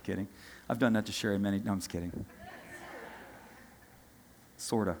 Just kidding. I've done that to Sherry no, I'm just kidding.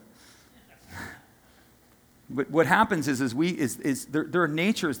 Sort of. But what happens is there are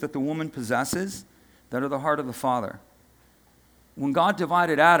natures that the woman possesses that are the heart of the Father. When God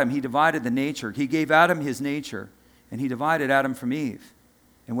divided Adam, he divided the nature. He gave Adam his nature, and he divided Adam from Eve.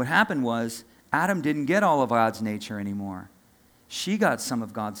 And what happened was Adam didn't get all of God's nature anymore. She got some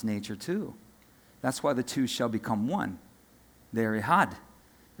of God's nature too. That's why the two shall become one. They're ihad,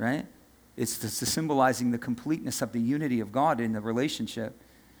 right? It's symbolizing the completeness of the unity of God in the relationship.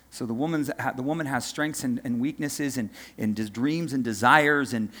 So the woman has strengths and weaknesses and dreams and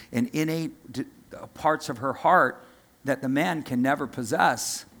desires and innate parts of her heart that the man can never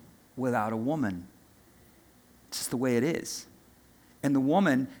possess without a woman. It's just the way it is. And the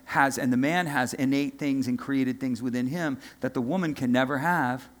man has innate things and created things within him that the woman can never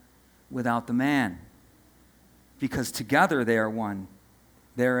have without the man. Because together they are one.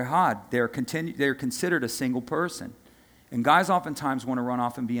 They're ihad. They're considered a single person. And guys oftentimes want to run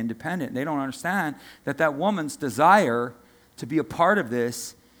off and be independent. They don't understand that woman's desire to be a part of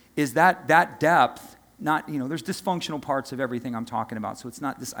this is that depth. Not, there's dysfunctional parts of everything I'm talking about, so it's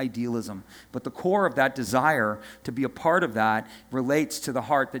not this idealism. But the core of that desire to be a part of that relates to the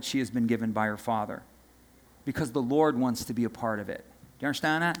heart that she has been given by her Father. Because the Lord wants to be a part of it. Do you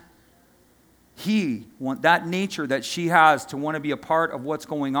understand that? That nature that she has to want to be a part of what's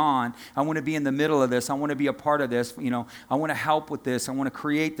going on. I want to be in the middle of this. I want to be a part of this. I want to help with this. I want to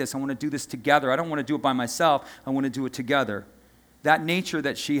create this. I want to do this together. I don't want to do it by myself. I want to do it together. That nature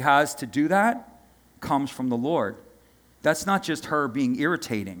that she has to do that comes from the Lord. That's not just her being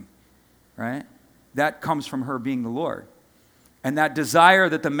irritating, right? That comes from her being the Lord. And that desire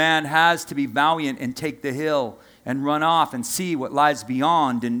that the man has to be valiant and take the hill and run off and see what lies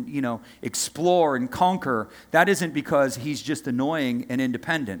beyond and, explore and conquer, that isn't because he's just annoying and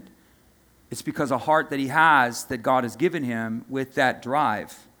independent. It's because a heart that he has that God has given him with that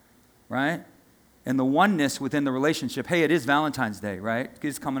drive, right? And the oneness within the relationship. Hey, it is Valentine's Day, right?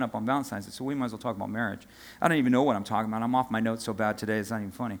 It's coming up on Valentine's Day, so we might as well talk about marriage. I don't even know what I'm talking about. I'm off my notes so bad today, it's not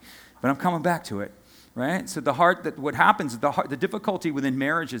even funny. But I'm coming back to it, right? So what happens, the difficulty within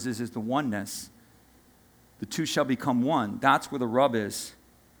marriages is the oneness. The two shall become one. That's where the rub is,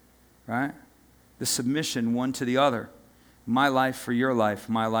 right? The submission one to the other. My life for your life,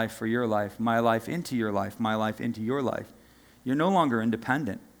 my life for your life, my life into your life, my life into your life. You're no longer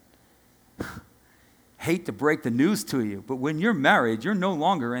independent. Hate to break the news to you, but when you're married, you're no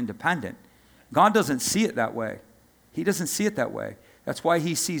longer independent. God doesn't see it that way. He doesn't see it that way. That's why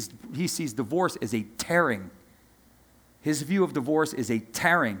he sees divorce as a tearing. His view of divorce is a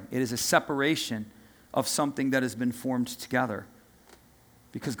tearing. It is a separation of something that has been formed together.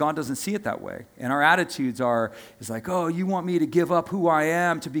 Because God doesn't see it that way. And our attitudes is like, oh, you want me to give up who I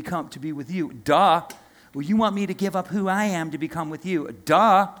am to be with you. Duh. Well, you want me to give up who I am to become with you.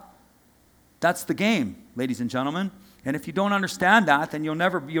 Duh. That's the game, ladies and gentlemen. And if you don't understand that, then you'll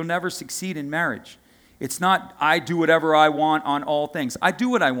never succeed in marriage. It's not, I do whatever I want on all things. I do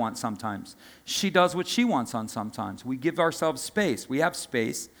what I want sometimes. She does what she wants on sometimes. We give ourselves space. We have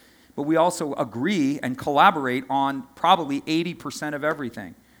space, but we also agree and collaborate on probably 80% of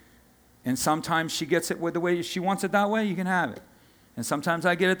everything. And sometimes she gets it with the way she wants it that way, you can have it. And sometimes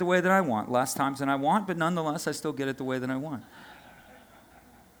I get it the way that I want. Less times than I want, but nonetheless, I still get it the way that I want.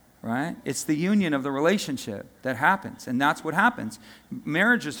 Right? It's the union of the relationship that happens, and that's what happens.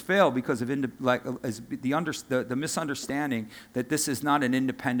 Marriages fail because of the misunderstanding that this is not an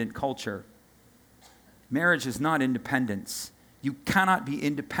independent culture. Marriage is not independence. You cannot be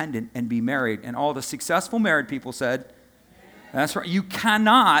independent and be married. And all the successful married people said, that's right. You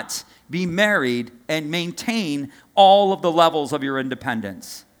cannot be married and maintain all of the levels of your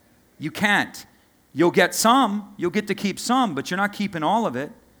independence. You can't. You'll get some. You'll get to keep some, but you're not keeping all of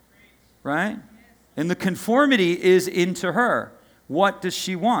it. Right? And the conformity is into her. What does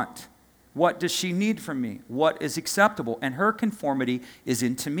she want? What does she need from me? What is acceptable? And her conformity is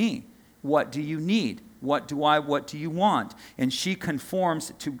into me. What do you need? What do you want? And she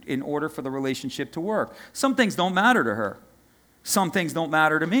conforms in order for the relationship to work. Some things don't matter to her. Some things don't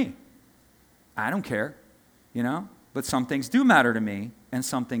matter to me. I don't care, but some things do matter to me, and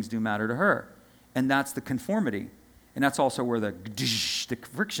some things do matter to her. And that's the conformity. And that's also where the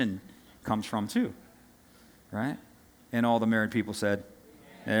friction comes from too, right? And all the married people said,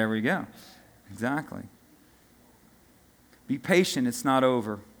 there we go. Exactly. Be patient, it's not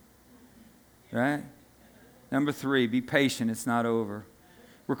over, right? Number 3, be patient, it's not over.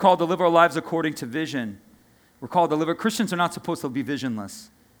 We're called to live our lives according to vision. We're called to live. Christians are not supposed to be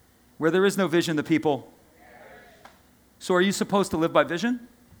visionless. Where there is no vision, the people. So are you supposed to live by vision?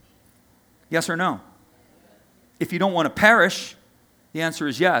 Yes or no? If you don't want to perish, the answer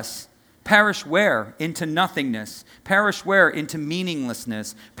is yes. Perish where? Into nothingness. Perish where? Into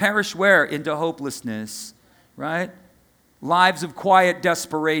meaninglessness. Perish where? Into hopelessness. Right? Lives of quiet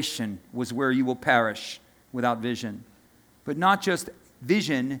desperation was where you will perish without vision. But not just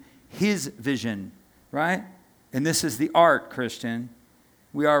vision, his vision. Right? And this is the art, Christian.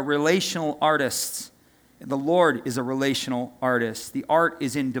 We are relational artists. The Lord is a relational artist. The art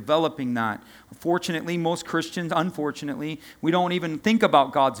is in developing that. Unfortunately, most Christians, we don't even think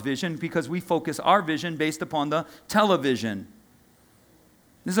about God's vision because we focus our vision based upon the television.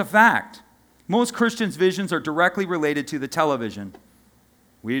 This is a fact. Most Christians' visions are directly related to the television.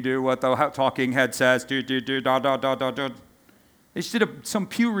 We do what the talking head says. Some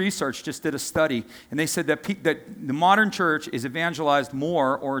Pew Research just did a study, and they said that the modern church is evangelized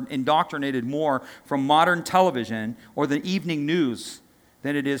more or indoctrinated more from modern television or the evening news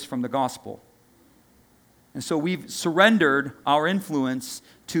than it is from the gospel. And so we've surrendered our influence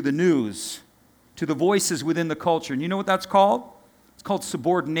to the news, to the voices within the culture. And you know what that's called? It's called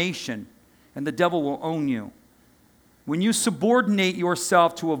subordination, and the devil will own you. When you subordinate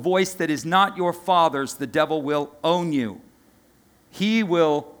yourself to a voice that is not your father's, the devil will own you. He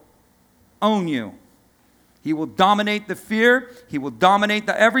will own you. He will dominate the fear. He will dominate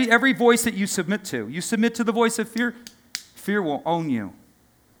every voice that you submit to. You submit to the voice of fear, fear will own you.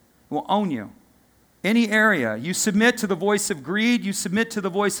 Will own you. Any area. You submit to the voice of greed. You submit to the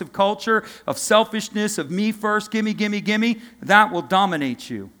voice of culture, of selfishness, of me first, gimme, gimme, gimme. That will dominate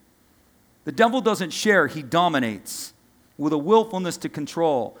you. The devil doesn't share. He dominates with a willfulness to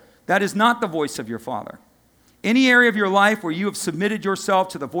control. That is not the voice of your father. Any area of your life where you have submitted yourself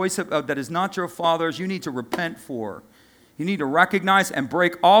to the voice that is not your father's, you need to repent for. You need to recognize and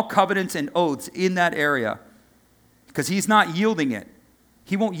break all covenants and oaths in that area because he's not yielding it.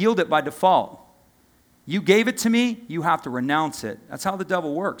 He won't yield it by default. You gave it to me, you have to renounce it. That's how the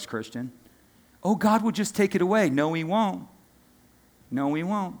devil works, Christian. Oh, God will just take it away. No, he won't. No, he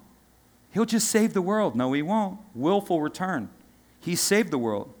won't. He'll just save the world. No, he won't. Willful return. He saved the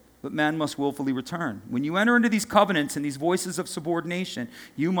world. But man must willfully return. When you enter into these covenants and these voices of subordination,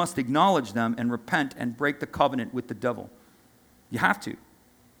 you must acknowledge them and repent and break the covenant with the devil. You have to.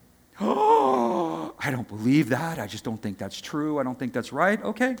 Oh, I don't believe that. I just don't think that's true. I don't think that's right.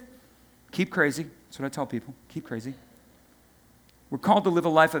 Okay. Keep crazy. That's what I tell people. Keep crazy. We're called to live a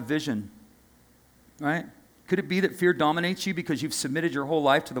life of vision. Right? Could it be that fear dominates you because you've submitted your whole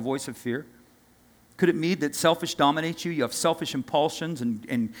life to the voice of fear? Could it mean that selfish dominates you? You have selfish impulsions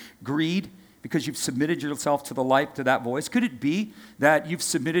and greed because you've submitted yourself to that voice? Could it be that you've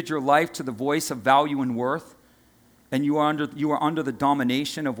submitted your life to the voice of value and worth, and you are under the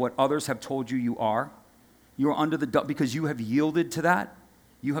domination of what others have told you are? You are because you have yielded to that.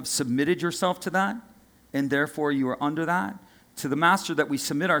 You have submitted yourself to that. and therefore you are under that. To the master that we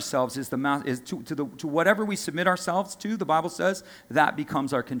submit ourselves to whatever we submit ourselves to, the Bible says, that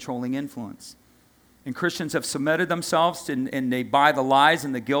becomes our controlling influence. And Christians have submitted themselves and they buy the lies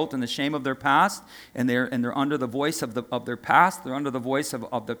and the guilt and the shame of their past, and they're under the voice of their past. They're under the voice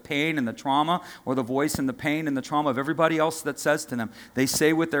of the pain and the trauma, or the voice and the pain and the trauma of everybody else that says to them. They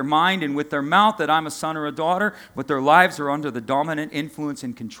say with their mind and with their mouth that I'm a son or a daughter, but their lives are under the dominant influence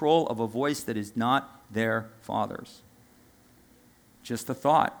and control of a voice that is not their Father's. Just a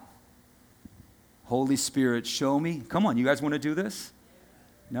thought. Holy Spirit, show me. Come on, you guys want to do this?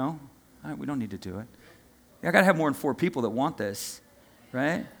 No? All right, we don't need to do it. I got to have more than 4 people that want this,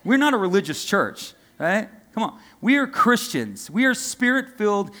 right? We're not a religious church, right? Come on. We are Christians. We are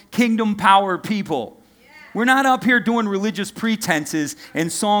spirit-filled, kingdom-powered people. We're not up here doing religious pretenses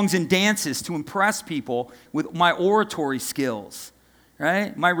and songs and dances to impress people with my oratory skills,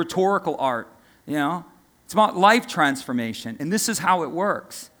 right? My rhetorical art, you know? It's about life transformation, and this is how it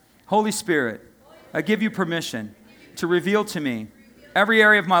works. Holy Spirit, I give you permission to reveal to me every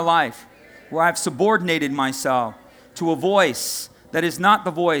area of my life where I've subordinated myself to a voice that is not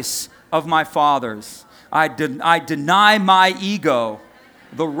the voice of my Father's. I deny my ego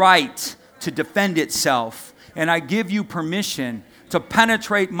the right to defend itself, and I give you permission to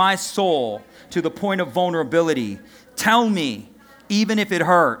penetrate my soul to the point of vulnerability. Tell me, even if it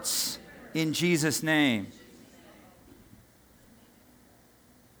hurts, in Jesus' name.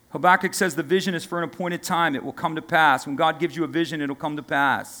 Habakkuk says the vision is for an appointed time. It will come to pass. When God gives you a vision, it will come to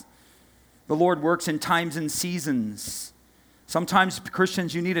pass. The Lord works in times and seasons. Sometimes,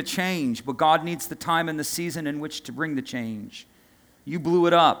 Christians, you need a change, but God needs the time and the season in which to bring the change. You blew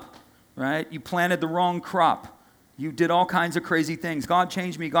it up, right? You planted the wrong crop. You did all kinds of crazy things. God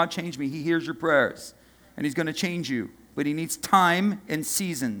changed me. God changed me. He hears your prayers, and He's going to change you. But He needs time and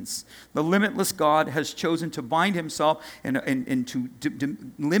seasons. The limitless God has chosen to bind Himself and to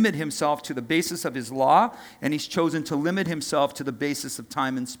limit Himself to the basis of His law, and He's chosen to limit Himself to the basis of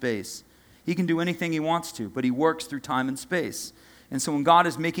time and space. He can do anything He wants to, but He works through time and space. And so when God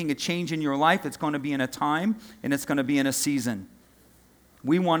is making a change in your life, it's going to be in a time and it's going to be in a season.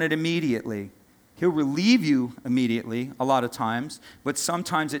 We want it immediately. He'll relieve you immediately a lot of times, but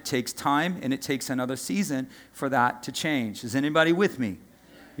sometimes it takes time and it takes another season for that to change. Is anybody with me?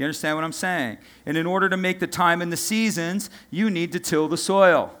 You understand what I'm saying? And in order to make the time and the seasons, you need to till the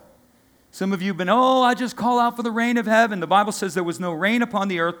soil. Some of you have been, I just call out for the rain of heaven. The Bible says there was no rain upon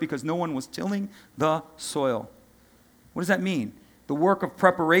the earth because no one was tilling the soil. What does that mean? The work of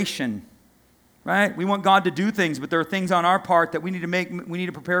preparation, right? We want God to do things, but there are things on our part that we need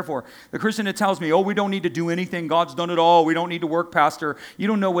to prepare for. The Christian that tells me, we don't need to do anything. God's done it all. We don't need to work, Pastor. You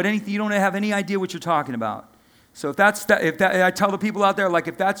don't know you don't have any idea what you're talking about. So if I tell the people out there, like,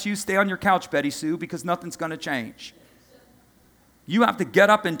 if that's you, stay on your couch, Betty Sue, because nothing's going to change. You have to get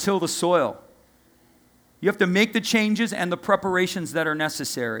up and till the soil. You have to make the changes and the preparations that are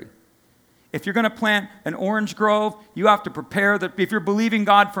necessary. If you're going to plant an orange grove, you have to prepare that. If you're believing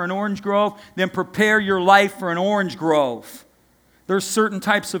God for an orange grove, then prepare your life for an orange grove. There's certain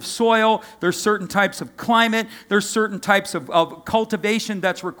types of soil, there's certain types of climate, there's certain types of cultivation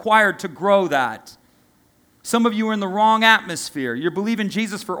that's required to grow that. Some of you are in the wrong atmosphere. You're believing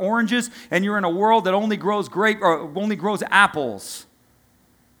Jesus for oranges, and you're in a world that only grows only grows apples.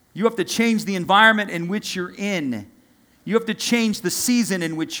 You have to change the environment in which you're in. You have to change the season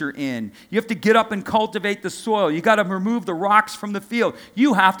in which you're in. You have to get up and cultivate the soil. You got to remove the rocks from the field.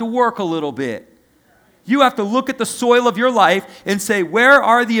 You have to work a little bit. You have to look at the soil of your life and say, where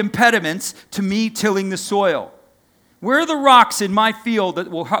are the impediments to me tilling the soil? Where are the rocks in my field that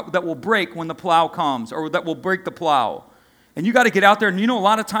will break when the plow comes, or that will break the plow? And you got to get out there, and a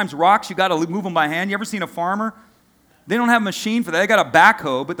lot of times rocks, you got to move them by hand. You ever seen a farmer? They don't have a machine for that. They got a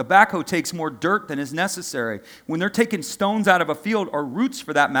backhoe, but the backhoe takes more dirt than is necessary. When they're taking stones out of a field, or roots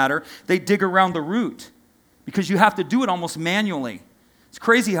for that matter, they dig around the root because you have to do it almost manually. It's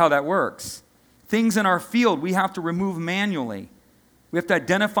crazy how that works. Things in our field we have to remove manually. We have to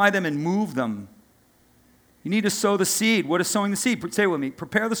identify them and move them. You need to sow the seed. What is sowing the seed? Say it with me.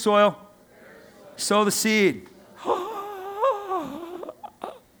 Prepare the soil. Sow the seed.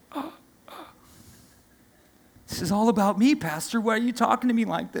 This is all about me, Pastor. Why are you talking to me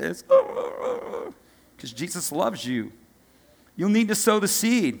like this? Because Jesus loves you. You'll need to sow the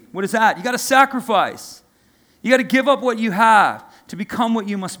seed. What is that? You got to sacrifice. You got to give up what you have to become what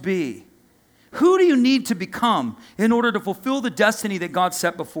you must be. Who do you need to become in order to fulfill the destiny that God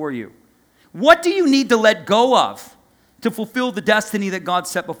set before you? What do you need to let go of to fulfill the destiny that God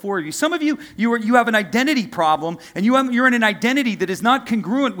set before you. Some of you have an identity problem, and you're in an identity that is not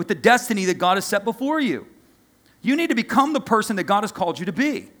congruent with the destiny that God has set before you. You need to become the person that God has called you to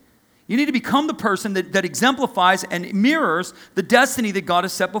be. You need to become the person that exemplifies and mirrors the destiny that God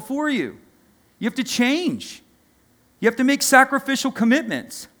has set before you. You have to change. You have to make sacrificial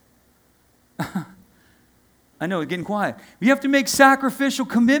commitments. I know, it's getting quiet. You have to make sacrificial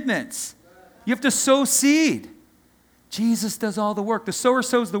commitments. You have to sow seed. Jesus does all the work. The sower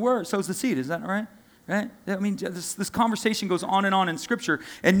sows the word, sows the seed. Is that right? Right? I mean, this conversation goes on and on in Scripture,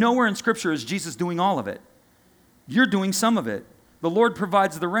 and nowhere in Scripture is Jesus doing all of it. You're doing some of it. The Lord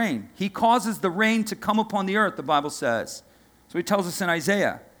provides the rain. He causes the rain to come upon the earth, the Bible says. So he tells us in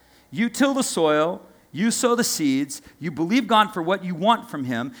Isaiah, you till the soil, you sow the seeds, you believe God for what you want from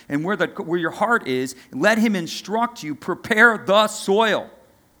him, and where your heart is, let him instruct you, prepare the soil.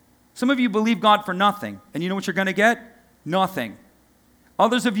 Some of you believe God for nothing, and you know what you're going to get? Nothing.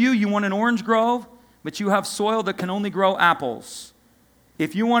 Others of you want an orange grove, but you have soil that can only grow apples.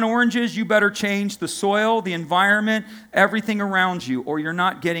 If you want oranges, you better change the soil, the environment, everything around you, or you're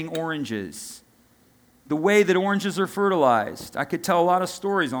not getting oranges. The way that oranges are fertilized. I could tell a lot of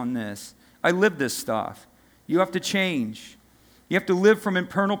stories on this. I live this stuff. You have to change. You have to live from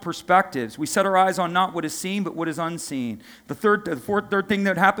internal perspectives. We set our eyes on not what is seen, but what is unseen. The third thing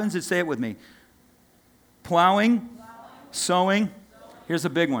that happens is, say it with me, plowing, sowing. Here's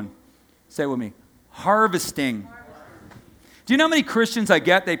a big one. Say it with me. Harvesting. Do you know how many Christians I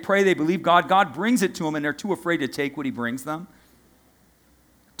get? They pray, they believe God. God brings it to them, and they're too afraid to take what he brings them.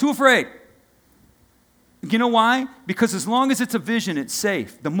 Too afraid. You know why? Because as long as it's a vision, it's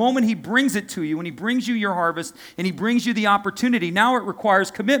safe. The moment he brings it to you, when he brings you your harvest, and he brings you the opportunity, now it requires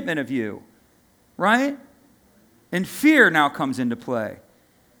commitment of you. Right? And fear now comes into play.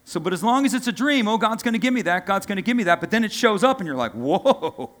 So, but as long as it's a dream, oh, God's going to give me that, God's going to give me that, but then it shows up and you're like,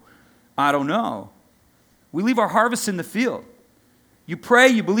 whoa, I don't know. We leave our harvest in the field. You pray,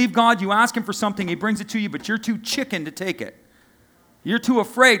 you believe God, you ask him for something, he brings it to you, but you're too chicken to take it. You're too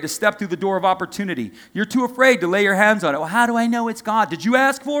afraid to step through the door of opportunity. You're too afraid to lay your hands on it. Well, how do I know it's God? Did you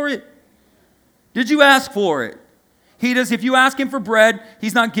ask for it? Did you ask for it? He does. If you ask him for bread,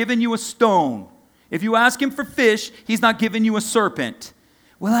 he's not giving you a stone. If you ask him for fish, he's not giving you a serpent.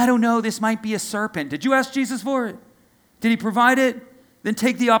 Well, I don't know, this might be a serpent. Did you ask Jesus for it? Did he provide it? Then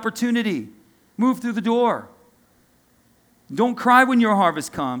take the opportunity. Move through the door. Don't cry when your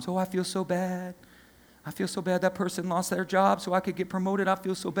harvest comes. Oh, I feel so bad. I feel so bad that person lost their job so I could get promoted. I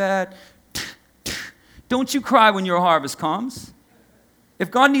feel so bad. Don't you cry when your harvest comes.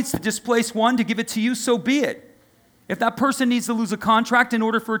 If God needs to displace one to give it to you, so be it. If that person needs to lose a contract in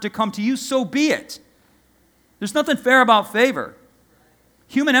order for it to come to you, so be it. There's nothing fair about favor.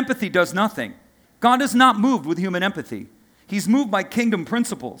 Human empathy does nothing. God is not moved with human empathy. He's moved by kingdom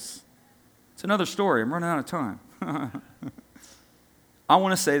principles. It's another story. I'm running out of time. I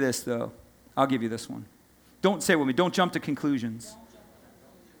want to say this, though. I'll give you this one. Don't say it with me. Don't jump to conclusions.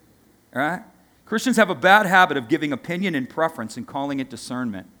 All right? Christians have a bad habit of giving opinion and preference and calling it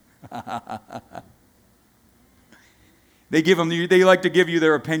discernment. They like to give you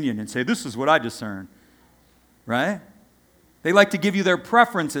their opinion and say, this is what I discern. Right? They like to give you their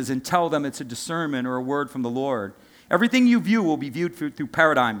preferences and tell them it's a discernment or a word from the Lord. Everything you view will be viewed through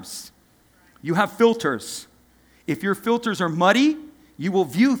paradigms. You have filters. If your filters are muddy, you will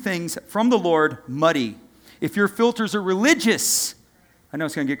view things from the Lord muddy. If your filters are religious, I know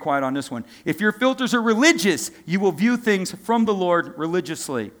it's going to get quiet on this one. If your filters are religious, you will view things from the Lord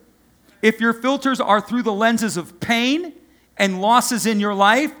religiously. If your filters are through the lenses of pain and losses in your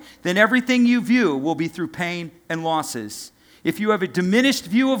life, then everything you view will be through pain and losses. If you have a diminished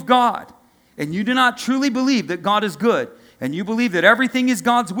view of God and you do not truly believe that God is good and you believe that everything is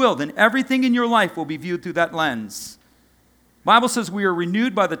God's will, then everything in your life will be viewed through that lens. The Bible says we are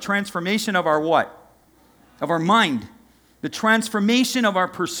renewed by the transformation of our what? Of our mind. The transformation of our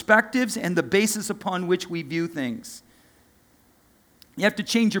perspectives and the basis upon which we view things. You have to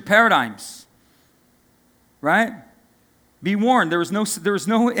change your paradigms. Right? Be warned, there is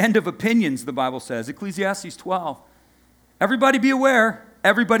no end of opinions, the Bible says. Ecclesiastes 12. Everybody be aware,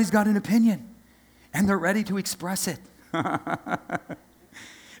 everybody's got an opinion. And they're ready to express it.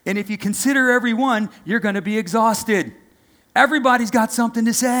 And if you consider everyone, you're going to be exhausted. Everybody's got something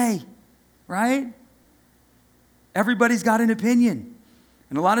to say, right? Everybody's got an opinion.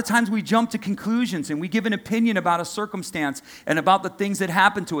 And a lot of times we jump to conclusions and we give an opinion about a circumstance and about the things that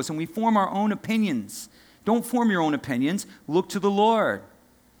happen to us, and we form our own opinions. Don't form your own opinions. Look to the Lord.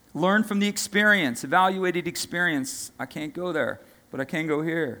 Learn from the experience, evaluated experience. I can't go there, but I can go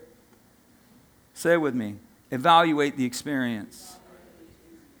here. Say it with me. Evaluate the experience.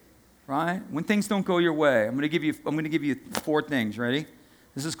 Right? When things don't go your way, I'm going to give you 4 things. Ready?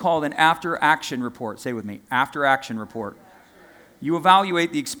 This is called an after-action report. Say it with me. After-action report. You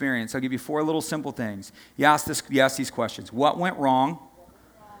evaluate the experience. I'll give you 4 little simple things. You ask these questions. What went wrong?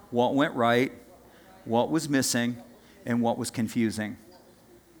 What went right? What was missing? And what was confusing?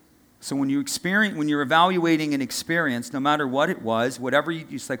 So when you're evaluating an experience, no matter what it was, whatever you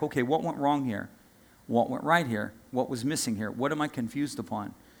just like, okay, what went wrong here? What went right here? What was missing here? What am I confused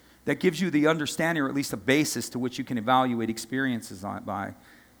upon? That gives you the understanding, or at least a basis to which you can evaluate experiences by.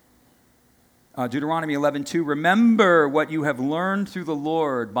 Deuteronomy 11:2, remember what you have learned through the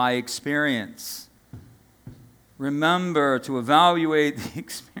Lord by experience. Remember to evaluate the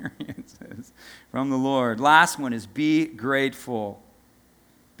experiences from the Lord. Last one is be grateful.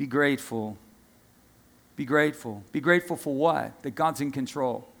 Be grateful. Be grateful. Be grateful for what? That God's in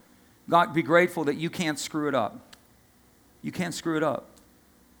control. God, be grateful that you can't screw it up. You can't screw it up.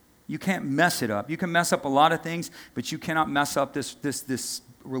 You can't mess it up. You can mess up a lot of things, but you cannot mess up this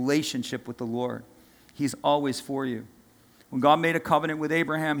relationship with the Lord. He's always for you. When God made a covenant with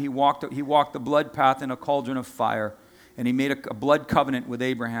Abraham, he walked the blood path in a cauldron of fire, and he made a blood covenant with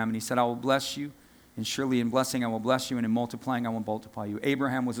Abraham, and he said, I will bless you, and surely in blessing I will bless you, and in multiplying I will multiply you.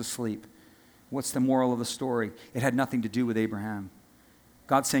 Abraham was asleep. What's the moral of the story? It had nothing to do with Abraham.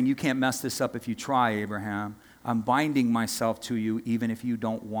 God's saying, you can't mess this up if you try, Abraham. I'm binding myself to you even if you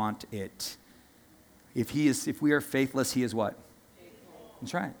don't want it. If we are faithless, he is what? Faithful.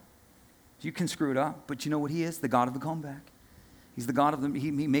 That's right. You can screw it up, but you know what he is? The God of the comeback. He's the God of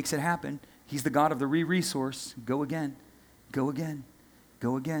he makes it happen. He's the God of the resource. Go again. Go again.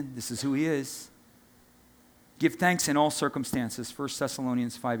 Go again. This is who he is. Give thanks in all circumstances. 1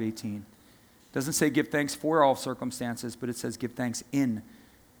 Thessalonians 5:18. Doesn't say give thanks for all circumstances, but it says give thanks in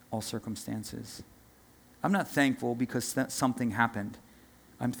all circumstances. I'm not thankful because something happened.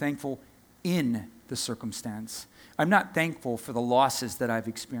 I'm thankful in the circumstance. I'm not thankful for the losses that I've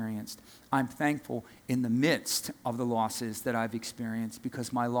experienced. I'm thankful in the midst of the losses that I've experienced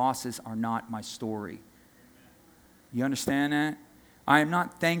because my losses are not my story. You understand that? I am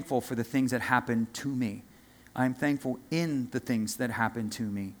not thankful for the things that happened to me. I am thankful in the things that happened to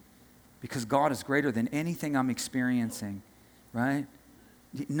me because God is greater than anything I'm experiencing, right?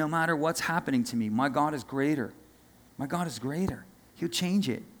 No matter what's happening to me, my God is greater. My God is greater. He'll change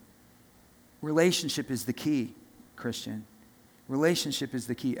it. Relationship is the key, Christian. Relationship is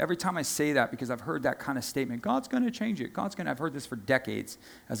the key. Every time I say that, because I've heard that kind of statement, God's going to change it. I've heard this for decades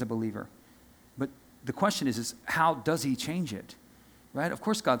as a believer. But the question is how does he change it? Right? Of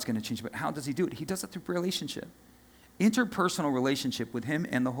course God's going to change it, but how does he do it? He does it through relationship. Interpersonal relationship with him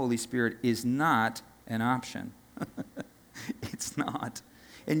and the Holy Spirit is not an option. It's not.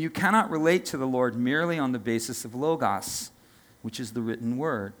 And you cannot relate to the Lord merely on the basis of logos, which is the written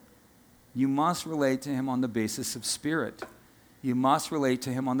word. You must relate to him on the basis of spirit. You must relate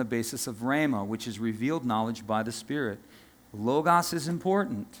to him on the basis of rhema, which is revealed knowledge by the Spirit. Logos is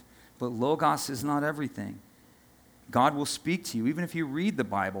important, but logos is not everything. God will speak to you, even if you read the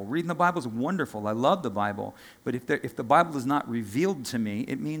Bible. Reading the Bible is wonderful. I love the Bible. But if the Bible is not revealed to me,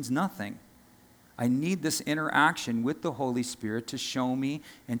 it means nothing. I need this interaction with the Holy Spirit to show me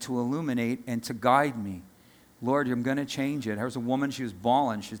and to illuminate and to guide me. Lord, I'm going to change it. There was a woman, she was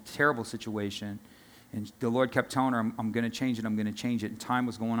bawling. She was a terrible situation. And the Lord kept telling her, I'm going to change it, I'm going to change it. And time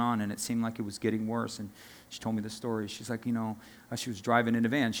was going on, and it seemed like it was getting worse. And she told me the story. She's like, she was driving in a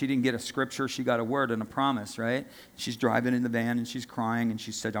van. She didn't get a scripture. She got a word and a promise, right? She's driving in the van, and she's crying. And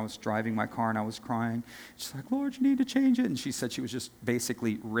she said, I was driving my car, and I was crying. She's like, Lord, you need to change it. And she said she was just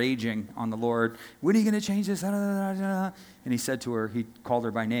basically raging on the Lord. When are you going to change this? And he said to her, he called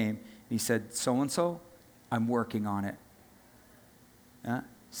her by name. He said, so-and-so, I'm working on it. He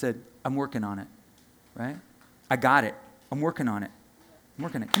said, I'm working on it. Right? I got it. I'm working on it. I'm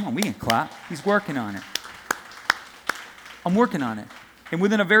working on it. Come on, we can clap. He's working on it. I'm working on it. And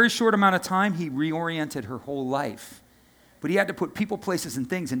within a very short amount of time, he reoriented her whole life. But he had to put people, places, and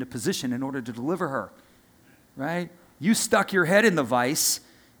things into position in order to deliver her. Right? You stuck your head in the vice,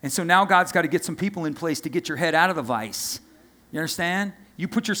 and so now God's got to get some people in place to get your head out of the vice. You understand? You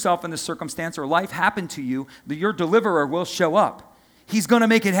put yourself in this circumstance, or life happened to you, your deliverer will show up. He's going to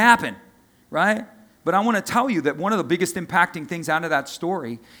make it happen. Right? But I want to tell you that one of the biggest impacting things out of that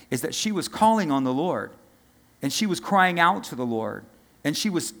story is that she was calling on the Lord. And she was crying out to the Lord. And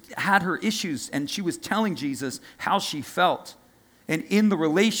she had her issues, and she was telling Jesus how she felt. And in the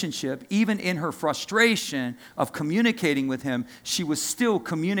relationship, even in her frustration of communicating with him, she was still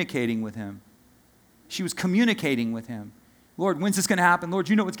communicating with him. She was communicating with him. Lord, when's this going to happen? Lord,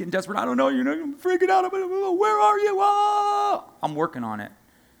 you know it's getting desperate. I don't know. You know, I'm freaking out. Where are you? Ah! I'm working on it.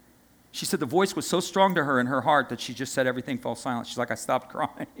 She said the voice was so strong to her in her heart that she just said everything fell silent. She's like, I stopped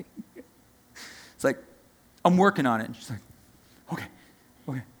crying. It's like, I'm working on it. And she's like,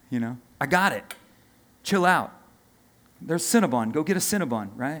 okay, you know, I got it. Chill out. There's Cinnabon. Go get a Cinnabon,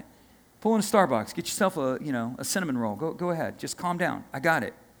 right? Pull in a Starbucks. Get yourself a cinnamon roll. Go ahead. Just calm down. I got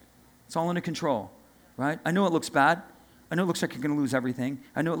it. It's all under control, right? I know it looks bad. I know it looks like you're going to lose everything.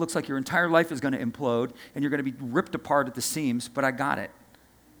 I know it looks like your entire life is going to implode and you're going to be ripped apart at the seams, but I got it.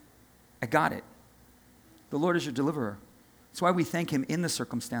 I got it. The Lord is your deliverer. That's why we thank him in the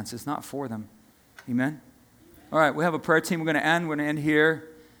circumstances, not for them. Amen? All right, we have a prayer team. We're going to end here.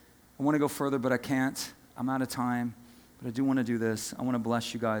 I want to go further, but I can't. I'm out of time, but I do want to do this. I want to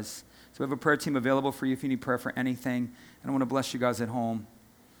bless you guys. So we have a prayer team available for you if you need prayer for anything, and I want to bless you guys at home.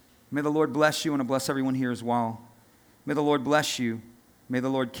 May the Lord bless you, and I bless everyone here as well. May the Lord bless you. May the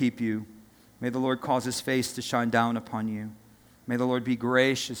Lord keep you. May the Lord cause his face to shine down upon you. May the Lord be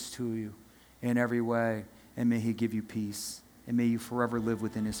gracious to you in every way, and may he give you peace, and may you forever live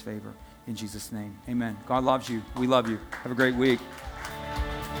within his favor. In Jesus' name, amen. God loves you. We love you. Have a great week.